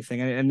to own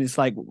anything, and it's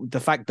like the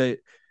fact that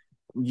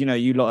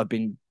you lot have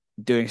been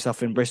doing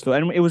stuff in Bristol,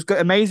 and it was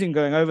amazing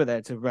going over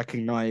there to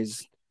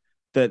recognize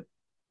that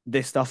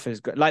this stuff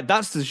is good. Like,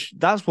 that's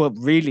what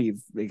really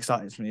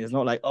excites me. It's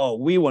not like, oh,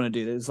 we want to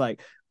do this. It's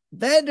like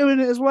they're doing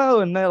it as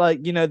well, and they're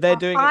like, they're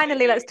doing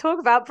finally, let's talk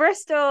about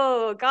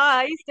Bristol,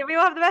 guys. Did we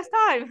all have the best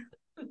time?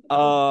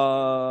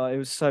 It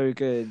was so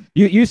good.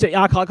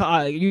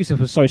 Yusuf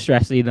was so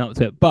stressed leading up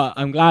to it, but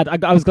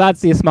I was glad to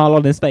see a smile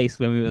on his face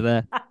when we were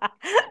there.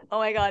 Oh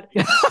my god!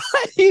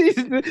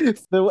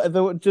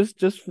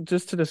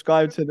 Just to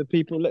describe to the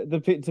people,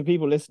 to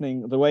people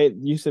listening, the way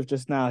Yusuf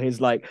just now,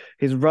 he's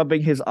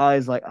rubbing his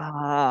eyes like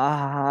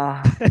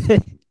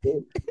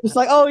It's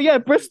like, oh yeah,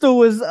 Bristol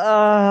was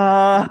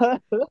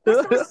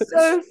Bristol was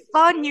so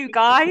fun, you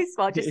guys.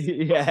 Well, just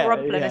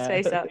crumpling his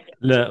face up.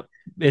 Look,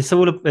 it's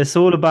all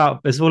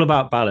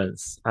about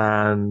balance,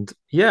 and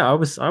yeah, I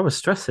was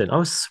stressing, I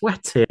was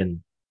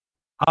sweating.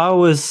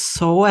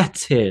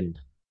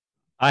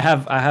 I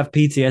have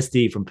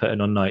PTSD from putting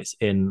on nights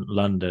in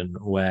London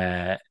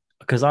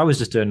because I was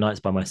just doing nights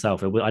by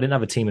myself. I didn't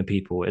have a team of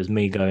people. It was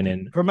me going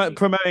in.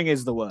 Promoting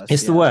is the worst.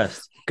 It's the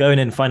worst. Going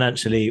in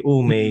financially,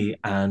 all me,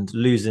 and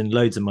losing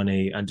loads of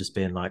money and just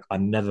being like,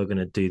 I'm never going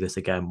to do this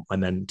again.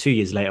 And then 2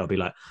 years later, I'll be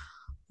like,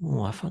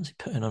 oh, I fancy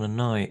putting on a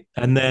night.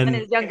 And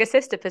his younger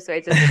sister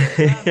persuades him to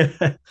do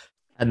it.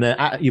 And then,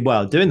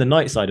 doing the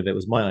night side of it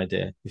was my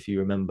idea, if you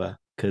remember,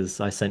 because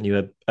I sent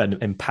you an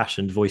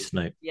impassioned voice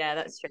note. Yeah,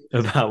 that's true.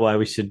 About why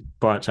we should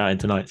branch out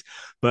into nights.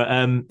 But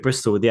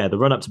Bristol, the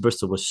run up to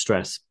Bristol was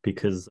stress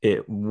because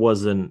it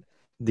wasn't,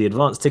 the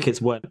advance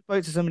tickets weren't. I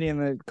spoke to somebody in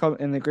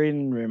the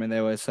green room, and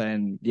they were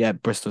saying, yeah,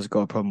 Bristol's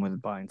got a problem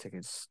with buying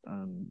tickets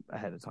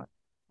ahead of time.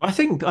 I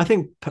think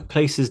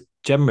places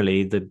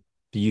generally, the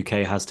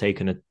UK has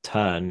taken a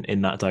turn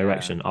in that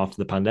direction after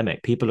the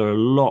pandemic. People are a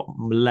lot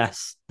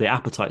less, the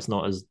appetite's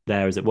not as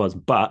there as it was,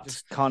 but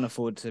just can't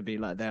afford to be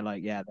like, they're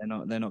like, yeah, they're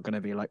not going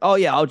to be like, oh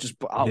yeah,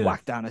 I'll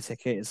whack down a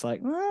ticket. It's like,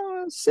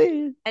 well, let's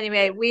see.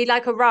 Anyway, we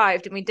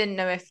arrived, and we didn't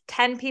know if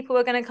 10 people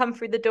were going to come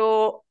through the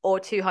door or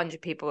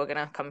 200 people were going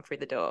to come through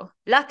the door.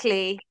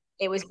 Luckily,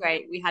 it was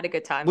great. We had a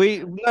good time.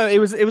 It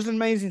was an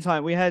amazing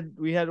time. We had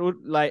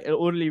like an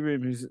orderly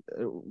room is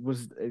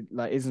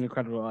an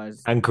incredible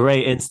eyes and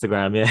great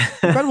Instagram,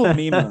 incredible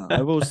memer.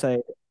 I will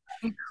say,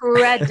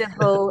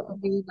 incredible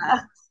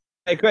memer.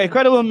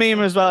 Incredible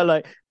memer as well.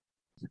 Like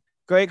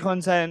great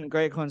content.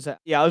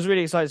 Yeah, I was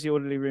really excited to see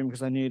orderly room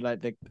because I knew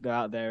like they're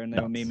out there and they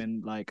were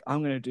memeing like,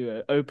 I'm gonna do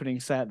an opening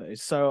set that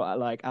is so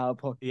like out of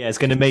pocket. Yeah, it's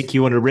gonna make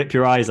you want to rip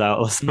your eyes out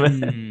or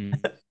something.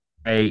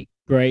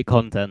 Great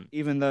content.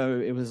 Even though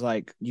it was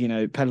like,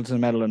 pedal to the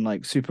metal and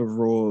like super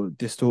raw,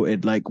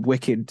 distorted, like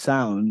wicked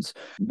sounds,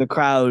 the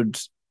crowd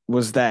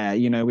was there.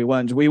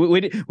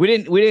 We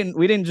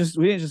didn't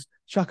just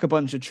chuck a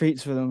bunch of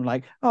treats for them.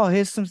 Like, oh,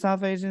 here's some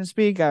South Asian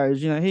speed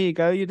garage. Here you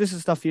go. This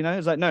is stuff.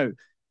 It's like, no,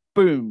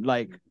 boom,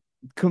 like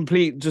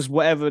complete just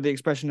whatever the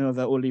expression of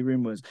the Orly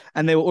room was,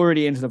 and they were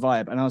already into the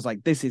vibe, and I was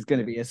like, this is going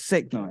to be a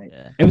sick night.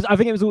 Yeah. It was. I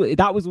think it was.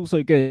 That was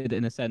also good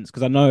in a sense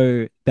because I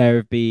know there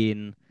have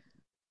been,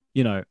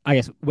 I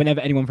guess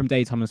whenever anyone from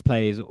Daytimers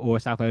plays or a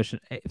South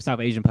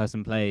Asian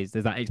person plays,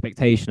 there's that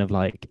expectation of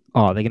like,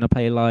 oh, are they gonna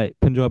play like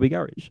Punjabi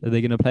garage? Are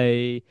they gonna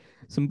play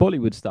some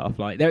Bollywood stuff?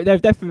 Like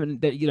there've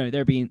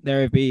definitely,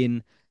 there have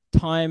been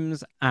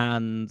times,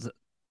 and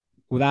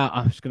without,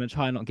 I'm just gonna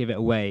try and not give it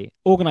away,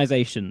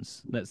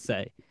 organizations, let's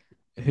say,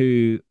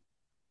 who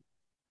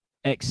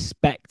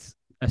expect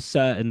a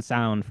certain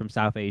sound from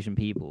South Asian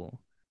people,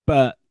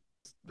 but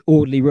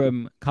Audley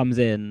Room comes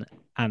in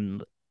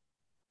and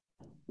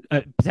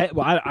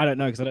well, I don't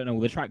know because I don't know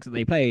all the tracks that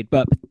they played,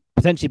 but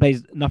potentially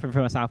plays nothing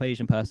from a South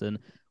Asian person,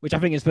 which I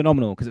think is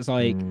phenomenal because it's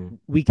like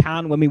we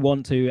can when we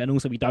want to, and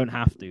also we don't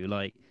have to.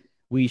 Like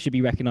we should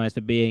be recognized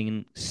for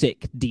being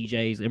sick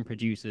DJs and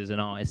producers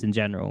and artists in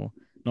general,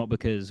 not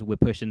because we're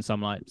pushing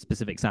some like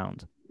specific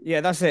sound.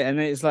 Yeah, that's it. And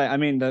it's like, I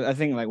mean, I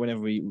think like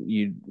whenever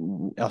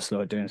us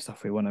lot are doing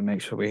stuff, we want to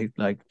make sure we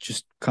like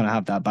just kind of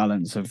have that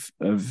balance of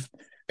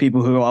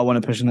people who I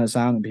want to push in that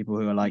sound and people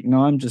who are like,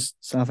 no, I'm just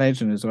South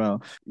Asian as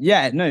well.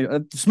 Yeah,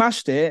 no,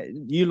 smashed it.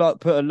 You lot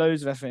put a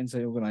loads of effort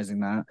into organizing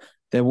that.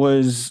 There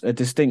was a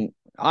distinct.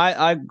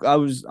 I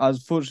was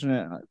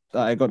fortunate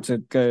that I got to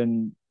go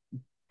and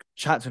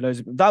chat to loads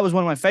of. That was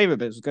one of my favorite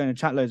bits, was going to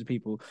chat loads of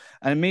people.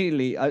 And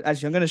immediately,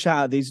 actually, I'm going to shout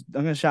out these.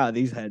 I'm going to shout out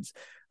these heads.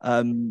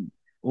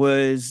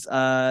 Was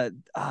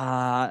I'm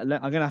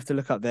gonna have to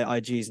look up their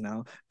IGs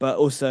now, but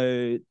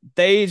also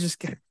they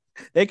just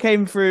they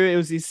came through. It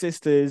was these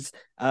sisters.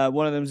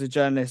 One of them's a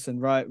journalist and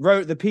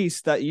wrote the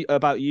piece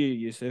about you,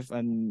 Yusuf,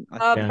 and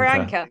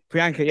Priyanka.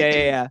 Priyanka,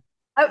 yeah.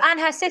 Oh, and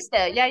her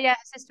sister. Yeah, her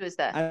sister was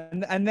there.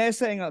 And they're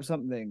setting up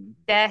something.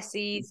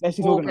 Desi's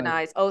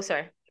organized. Oh,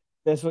 sorry.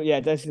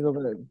 Desi's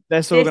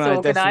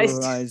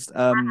organized.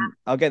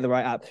 I'll get the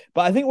right app.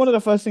 But I think one of the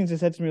first things they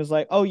said to me was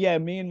like, "Oh yeah,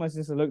 me and my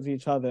sister looked at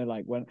each other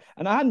like when,"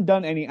 and I hadn't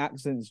done any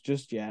accents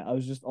just yet. I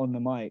was just on the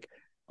mic,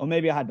 or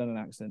maybe I had done an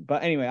accent.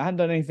 But anyway, I hadn't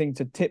done anything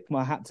to tip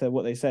my hat to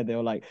what they said. They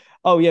were like,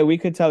 "Oh yeah, we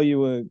could tell you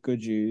were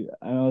Guju,"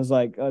 and I was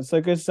like,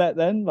 "So good set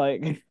then."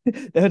 Like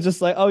they were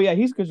just like, "Oh yeah,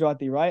 he's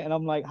Gujarati, right?" And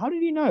I'm like, "How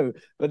did you know?"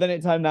 But then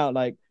it turned out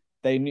like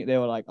they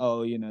were like,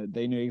 oh,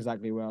 they knew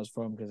exactly where I was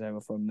from because they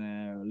were from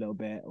there a little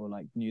bit, or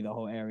like knew the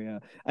whole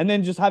area. And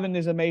then just having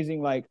this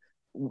amazing like,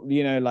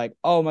 like,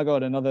 oh my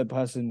god, another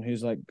person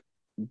who's like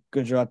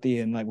Gujarati,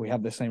 and like we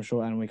have the same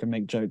short, and we can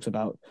make jokes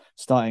about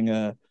starting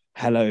a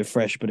Hello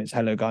Fresh, but it's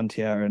Hello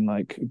Gantia, and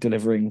like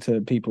delivering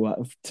to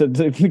people to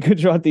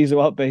Gujaratis who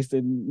are based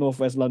in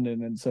northwest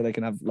London, and so they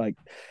can have like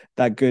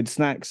that good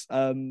snacks.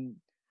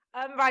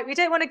 Right, we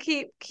don't want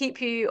to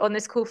keep you on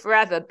this call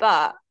forever,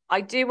 but I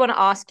do want to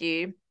ask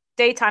you,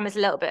 daytime is a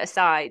little bit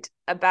aside,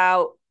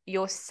 about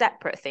your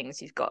separate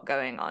things you've got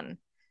going on.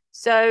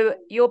 So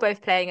you're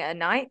both playing at a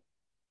night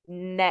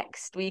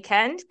next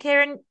weekend.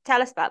 Kieran,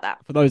 tell us about that.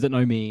 For those that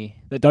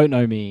don't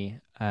know me,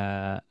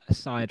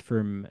 aside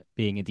from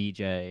being a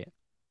DJ,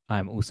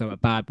 I'm also a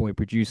bad boy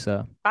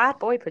producer. Bad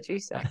boy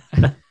producer.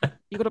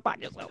 You got to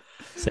back yourself.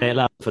 Say it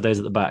loud for those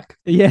at the back.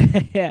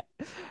 Yeah.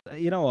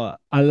 You know what?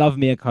 I love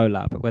me a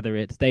collab, whether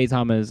it's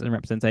Daytimers and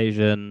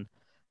Representation,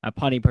 a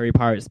Punny Puri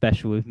Pirate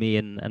special with me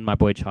and my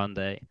boy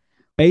Chande.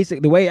 Basically,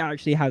 the way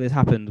actually how this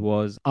happened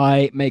was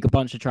I make a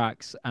bunch of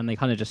tracks and they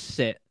kind of just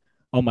sit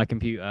on my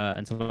computer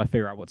until I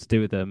figure out what to do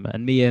with them.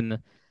 And me and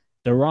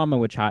Dorama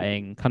were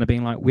chatting, kind of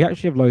being like, we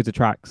actually have loads of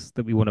tracks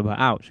that we want to put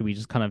out. Should we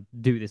just kind of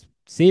do this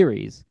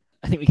series?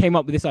 I think we came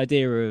up with this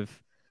idea of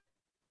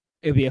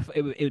it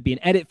would be an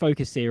edit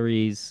focused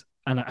series.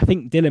 And I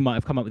think Dylan might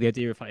have come up with the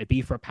idea of like it'd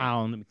be for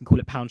 £1, and we can call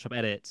it Pound Shop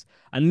Edits.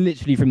 And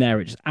literally from there,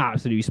 it just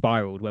absolutely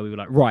spiraled where we were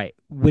like, right,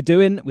 we're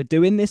doing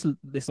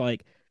this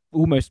like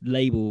almost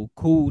label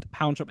called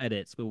Pound Shop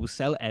Edits, where we'll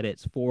sell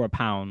edits for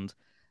 £1,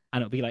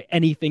 and it'll be like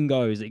anything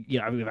goes.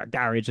 We've got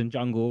garage and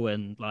jungle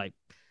and like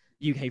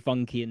UK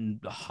funky and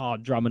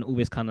hard drum and all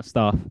this kind of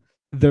stuff.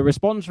 The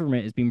response from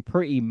it has been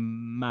pretty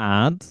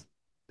mad.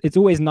 It's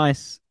always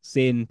nice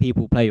seeing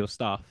people play your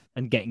stuff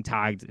and getting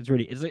tagged.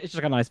 It's just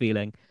like a nice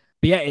feeling.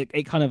 But yeah,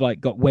 it kind of like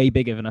got way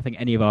bigger than I think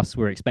any of us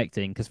were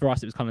expecting. Because for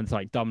us, it was kind of this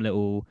like dumb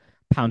little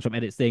Pound Shop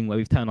Edits thing where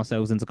we've turned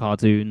ourselves into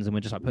cartoons and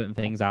we're just like putting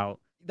things out.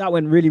 That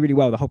went really, really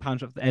well. The whole Pound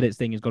Shop Edits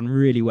thing has gone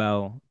really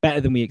well,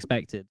 better than we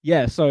expected.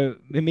 Yeah, so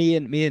me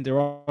and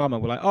Dorama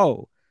were like,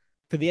 oh,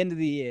 for the end of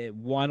the year,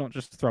 why not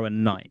just throw a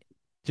night?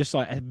 Just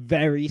like a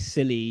very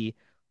silly,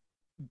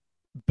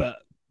 but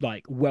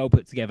like well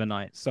put together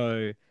night.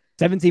 So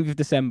 17th of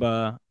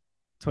December,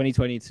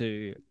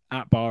 2022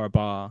 at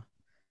Bar.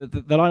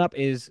 The lineup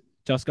is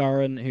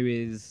Jaskaran, who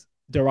is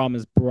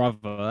Dorama's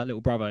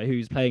little brother,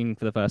 who's playing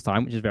for the first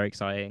time, which is very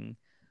exciting.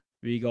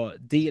 We got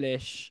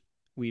Dealish,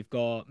 we've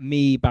got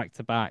me back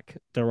to back,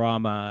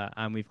 Dorama,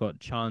 and we've got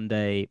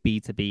Chande,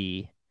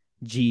 B2B,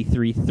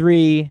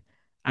 G33,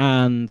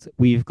 and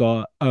we've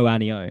got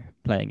Oanio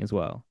playing as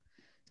well.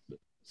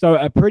 So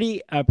a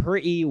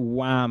pretty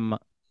wham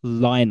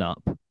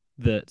lineup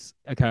that's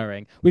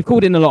occurring. We've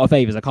called in a lot of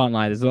favors. I can't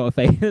lie. There's a lot of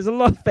favors. There's a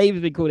lot of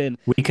favors we called in.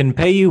 We can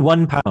pay you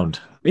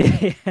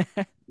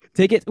 £1.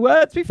 Tickets.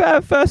 Well, to be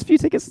fair, first few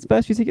tickets were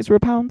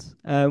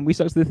 £1. We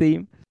stuck to the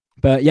theme.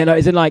 But yeah, no,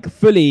 it's in like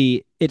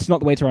fully. It's not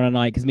the way to run a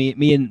night because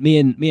me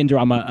and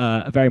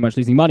Drama are very much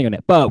losing money on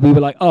it. But we were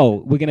like,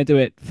 oh, we're gonna do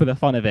it for the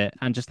fun of it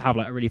and just have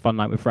like a really fun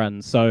night with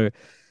friends. So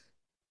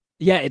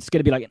yeah, it's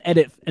gonna be like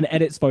an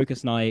edits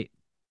focus night.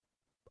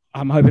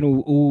 I'm hoping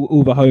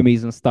all the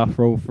homies and stuff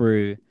roll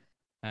through.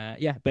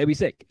 Yeah, but it'll be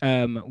sick.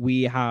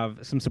 We have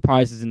some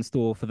surprises in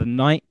store for the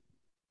night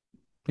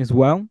as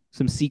well.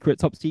 Some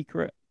top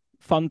secret,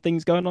 fun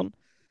things going on.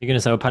 You're gonna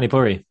sell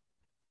Panipuri?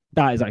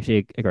 That is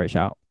actually a great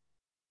shout.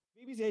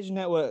 BBC Asian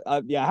Network.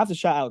 Yeah, I have to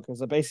shout out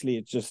because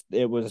basically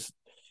it was.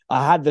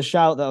 I had the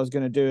shout that I was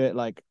going to do it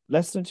like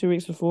less than 2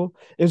 weeks before.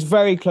 It was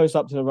very close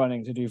up to the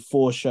running to do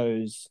 4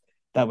 shows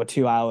that were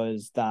 2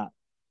 hours. That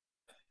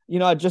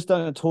I'd just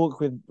done a talk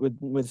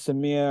with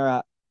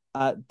Samir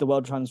at The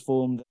World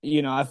Transformed.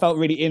 I felt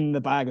really in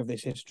the bag of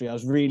this history. I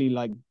was really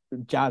like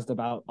jazzed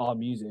about our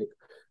music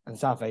and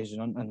South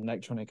Asian and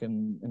electronic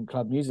and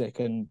club music,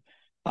 and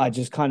I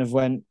just kind of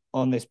went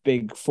on this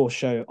big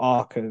 4-show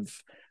arc of.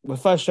 The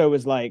first show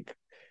was like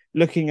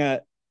looking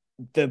at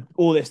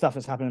all this stuff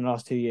that's happened in the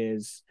last 2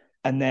 years,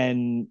 and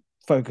then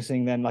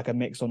focusing then like a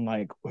mix on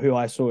like who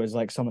I saw as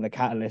like some of the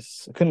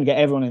catalysts. I couldn't get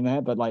everyone in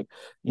there, but like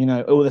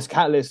all this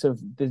catalyst of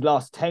the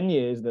last 10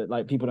 years that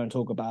like people don't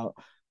talk about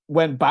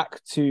went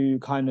back to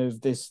kind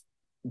of this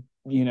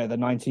the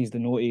 90s, the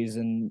noughties,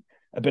 and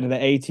a bit of the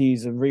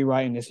 80s of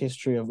rewriting this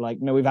history of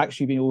like, no, we've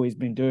actually always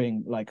been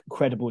doing like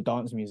credible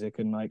dance music,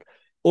 and like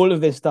all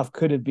of this stuff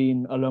could have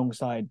been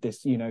alongside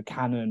this,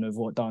 canon of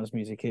what dance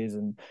music is.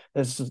 And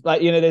there's like,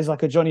 there's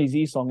like a Johnny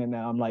Z song in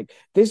there. I'm like,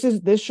 this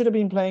should have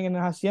been playing in the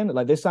Hacienda.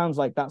 Like, this sounds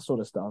like that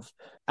sort of stuff.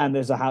 And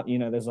there's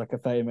there's like a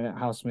 30-minute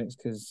house mix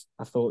because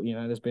I thought,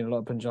 there's been a lot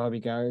of Punjabi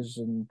garage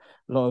and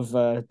a lot of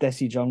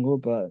Desi jungle,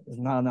 but there's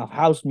not enough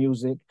house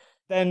music.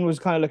 Then was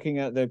kind of looking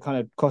at the kind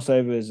of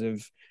crossovers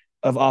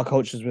of our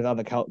cultures with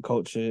other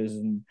cultures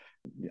and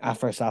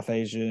Afro South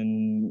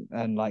Asian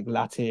and like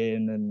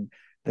Latin and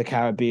the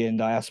Caribbean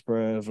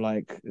diaspora of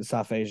like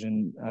South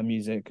Asian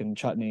music and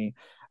chutney.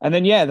 And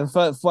then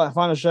the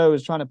final show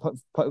was trying to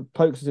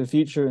poke to the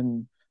future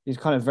and these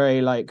kind of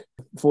very like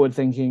forward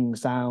thinking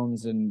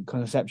sounds and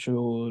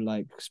conceptual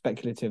like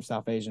speculative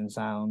South Asian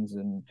sounds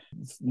and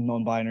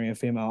non-binary and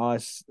female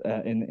artists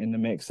in the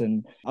mix.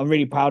 And I'm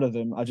really proud of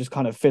them. I just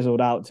kind of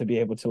fizzled out to be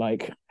able to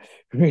like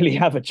really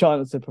have a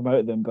chance to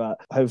promote them, but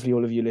hopefully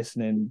all of you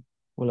listening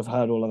will have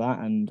heard all of that,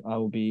 and I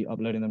will be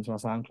uploading them to my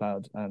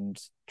SoundCloud and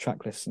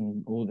track lists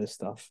and all this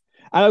stuff.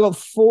 And I've got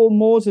 4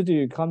 more to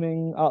do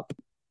coming up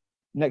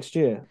next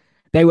year.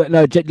 They were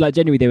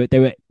genuinely they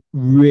were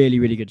really,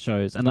 really good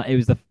shows, and it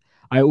was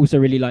I also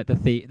really like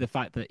the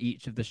fact that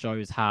each of the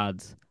shows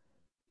had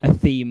a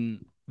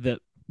theme that,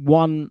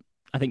 one,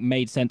 I think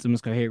made sense and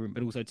was coherent,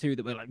 but also 2,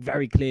 that were like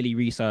very clearly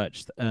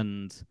researched.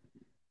 And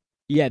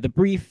yeah, the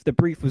brief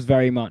was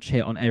very much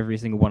hit on every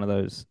single one of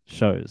those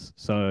shows.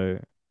 So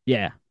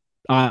yeah,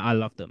 I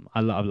love them.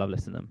 I love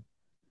listening to them.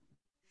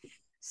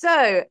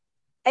 So,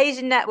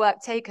 Asian Network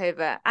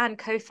takeover and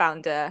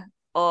co-founder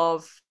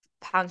of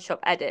Pound Shop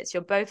Edits,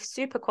 you're both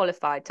super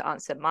qualified to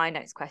answer my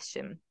next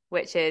question,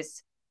 which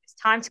is, it's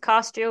time to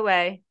cast you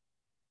away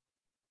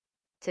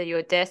to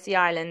your Desi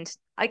Island.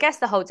 I guess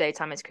the whole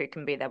Daytimers crew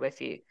can be there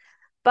with you,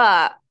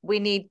 but we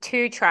need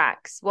 2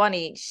 tracks, 1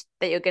 each,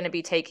 that you're going to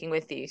be taking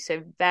with you.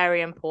 So,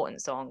 very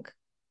important song.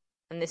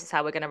 And this is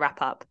how we're going to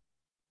wrap up.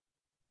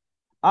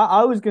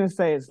 I was going to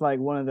say it's like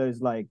one of those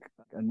like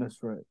a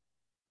Nusrat,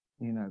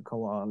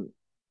 Kawal,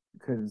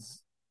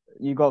 because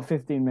you got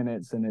 15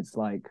 minutes and it's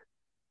like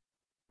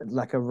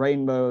a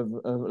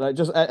rainbow of like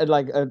just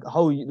like a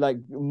whole like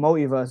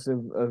multiverse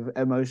of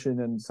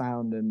emotion and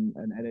sound and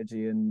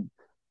energy. And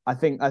I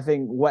think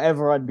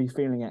whatever I'd be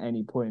feeling at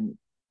any point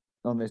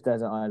on this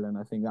desert island,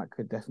 I think that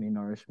could definitely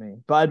nourish me.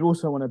 But I'd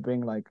also want to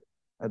bring like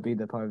a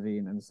Abida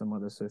Parveen and some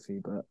other Sufi.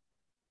 But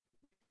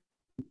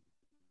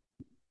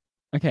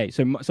okay,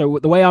 so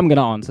the way I'm going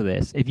to answer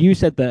this, if you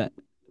said that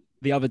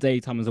the other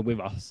Daytimers are with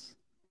us,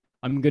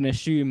 I'm going to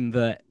assume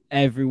that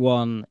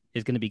everyone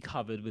is going to be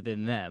covered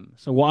within them.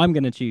 So what I'm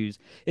going to choose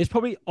is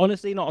probably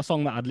honestly not a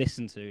song that I'd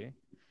listen to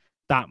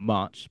that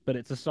much, but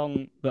it's a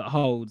song that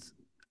holds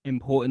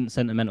important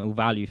sentimental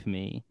value for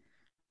me.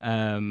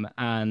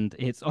 And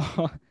it's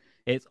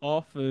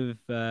off of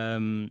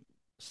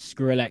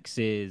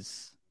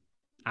Skrillex's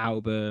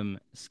album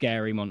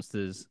Scary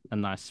Monsters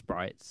and Nice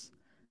Sprites.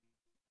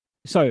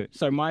 So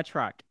my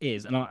track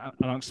is, and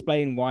I'll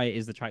explain why it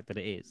is the track that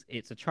it is.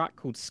 It's a track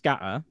called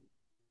Scatter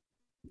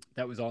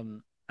that was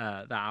on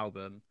that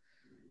album,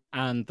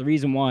 and the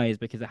reason why is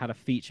because it had a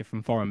feature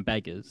from Foreign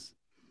Beggars.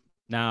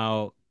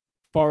 Now,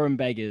 Foreign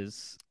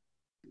Beggars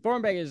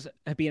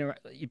have been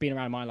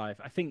around my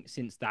life, I think,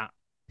 since that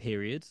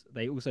period.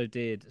 They also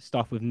did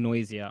stuff with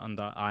Noisia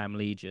under I Am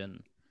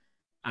Legion,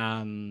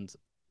 and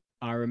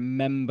I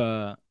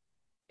remember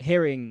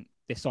hearing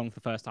this song for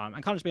the first time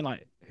and kind of just being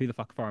like, who the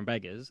fuck are Foreign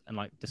Beggars? And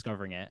like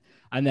discovering it.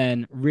 And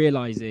then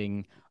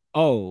realizing,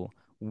 oh,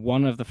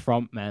 one of the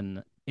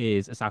frontmen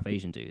is a South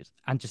Asian dude.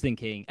 And just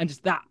thinking, and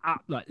just that,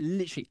 like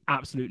literally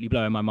absolutely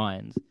blowing my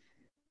mind.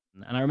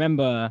 And I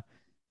remember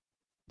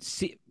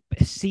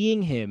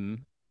seeing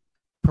him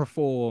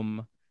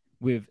perform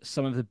with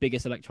some of the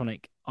biggest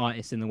electronic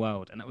artists in the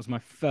world. And that was my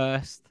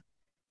first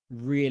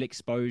real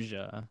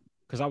exposure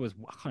because I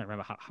can't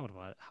remember how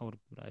old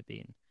would I have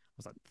been? I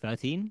was like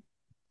 13,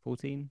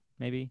 14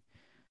 maybe.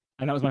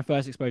 And that was my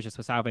first exposure to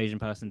a South Asian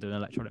person doing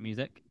electronic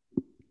music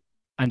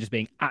and just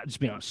being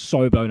like,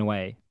 so blown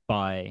away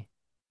by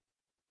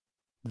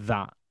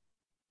that.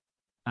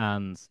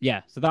 And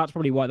yeah, so that's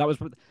probably why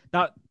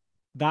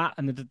that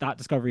and that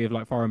discovery of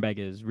like Foreign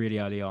Beggars really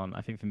early on,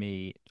 I think for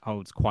me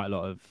holds quite a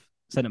lot of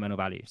sentimental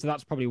value. So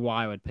that's probably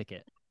why I would pick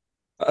it.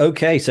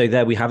 Okay, so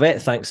there we have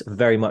it. Thanks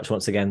very much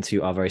once again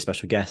to our very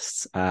special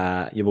guests,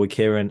 your boy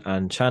Kieran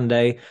and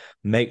Chande.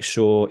 Make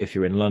sure if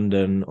you're in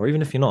London, or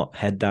even if you're not,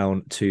 head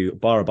down to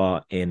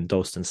Bar in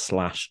Dalston /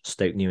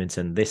 Stoke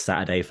Newington this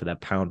Saturday for their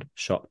Pound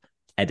Shop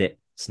Edit.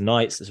 It's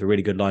nice. It's a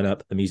really good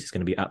lineup. The music's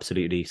going to be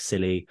absolutely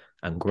silly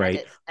and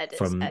great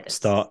from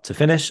start to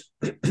finish.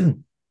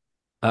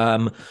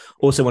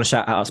 Also want to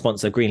shout out our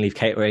sponsor, Greenleaf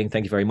Catering.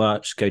 Thank you very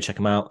much. Go check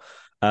them out.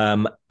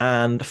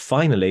 And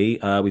finally,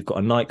 we've got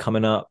a night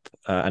coming up,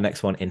 our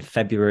next one in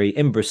February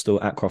in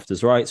Bristol at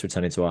Crofters Rights,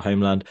 returning to our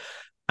homeland.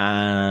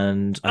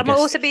 And I will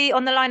also be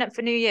on the lineup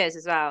for New Year's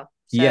as well.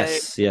 So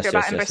yes. If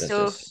you're in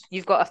Bristol,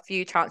 you've got a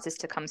few chances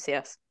to come see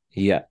us.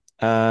 Yeah.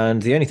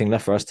 And the only thing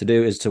left for us to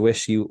do is to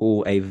wish you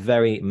all a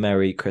very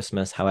Merry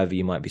Christmas, however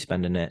you might be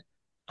spending it,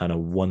 and a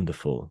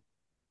wonderful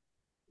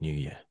New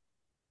Year.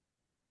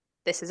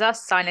 This is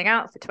us signing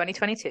out for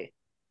 2022.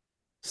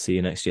 See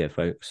you next year,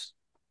 folks.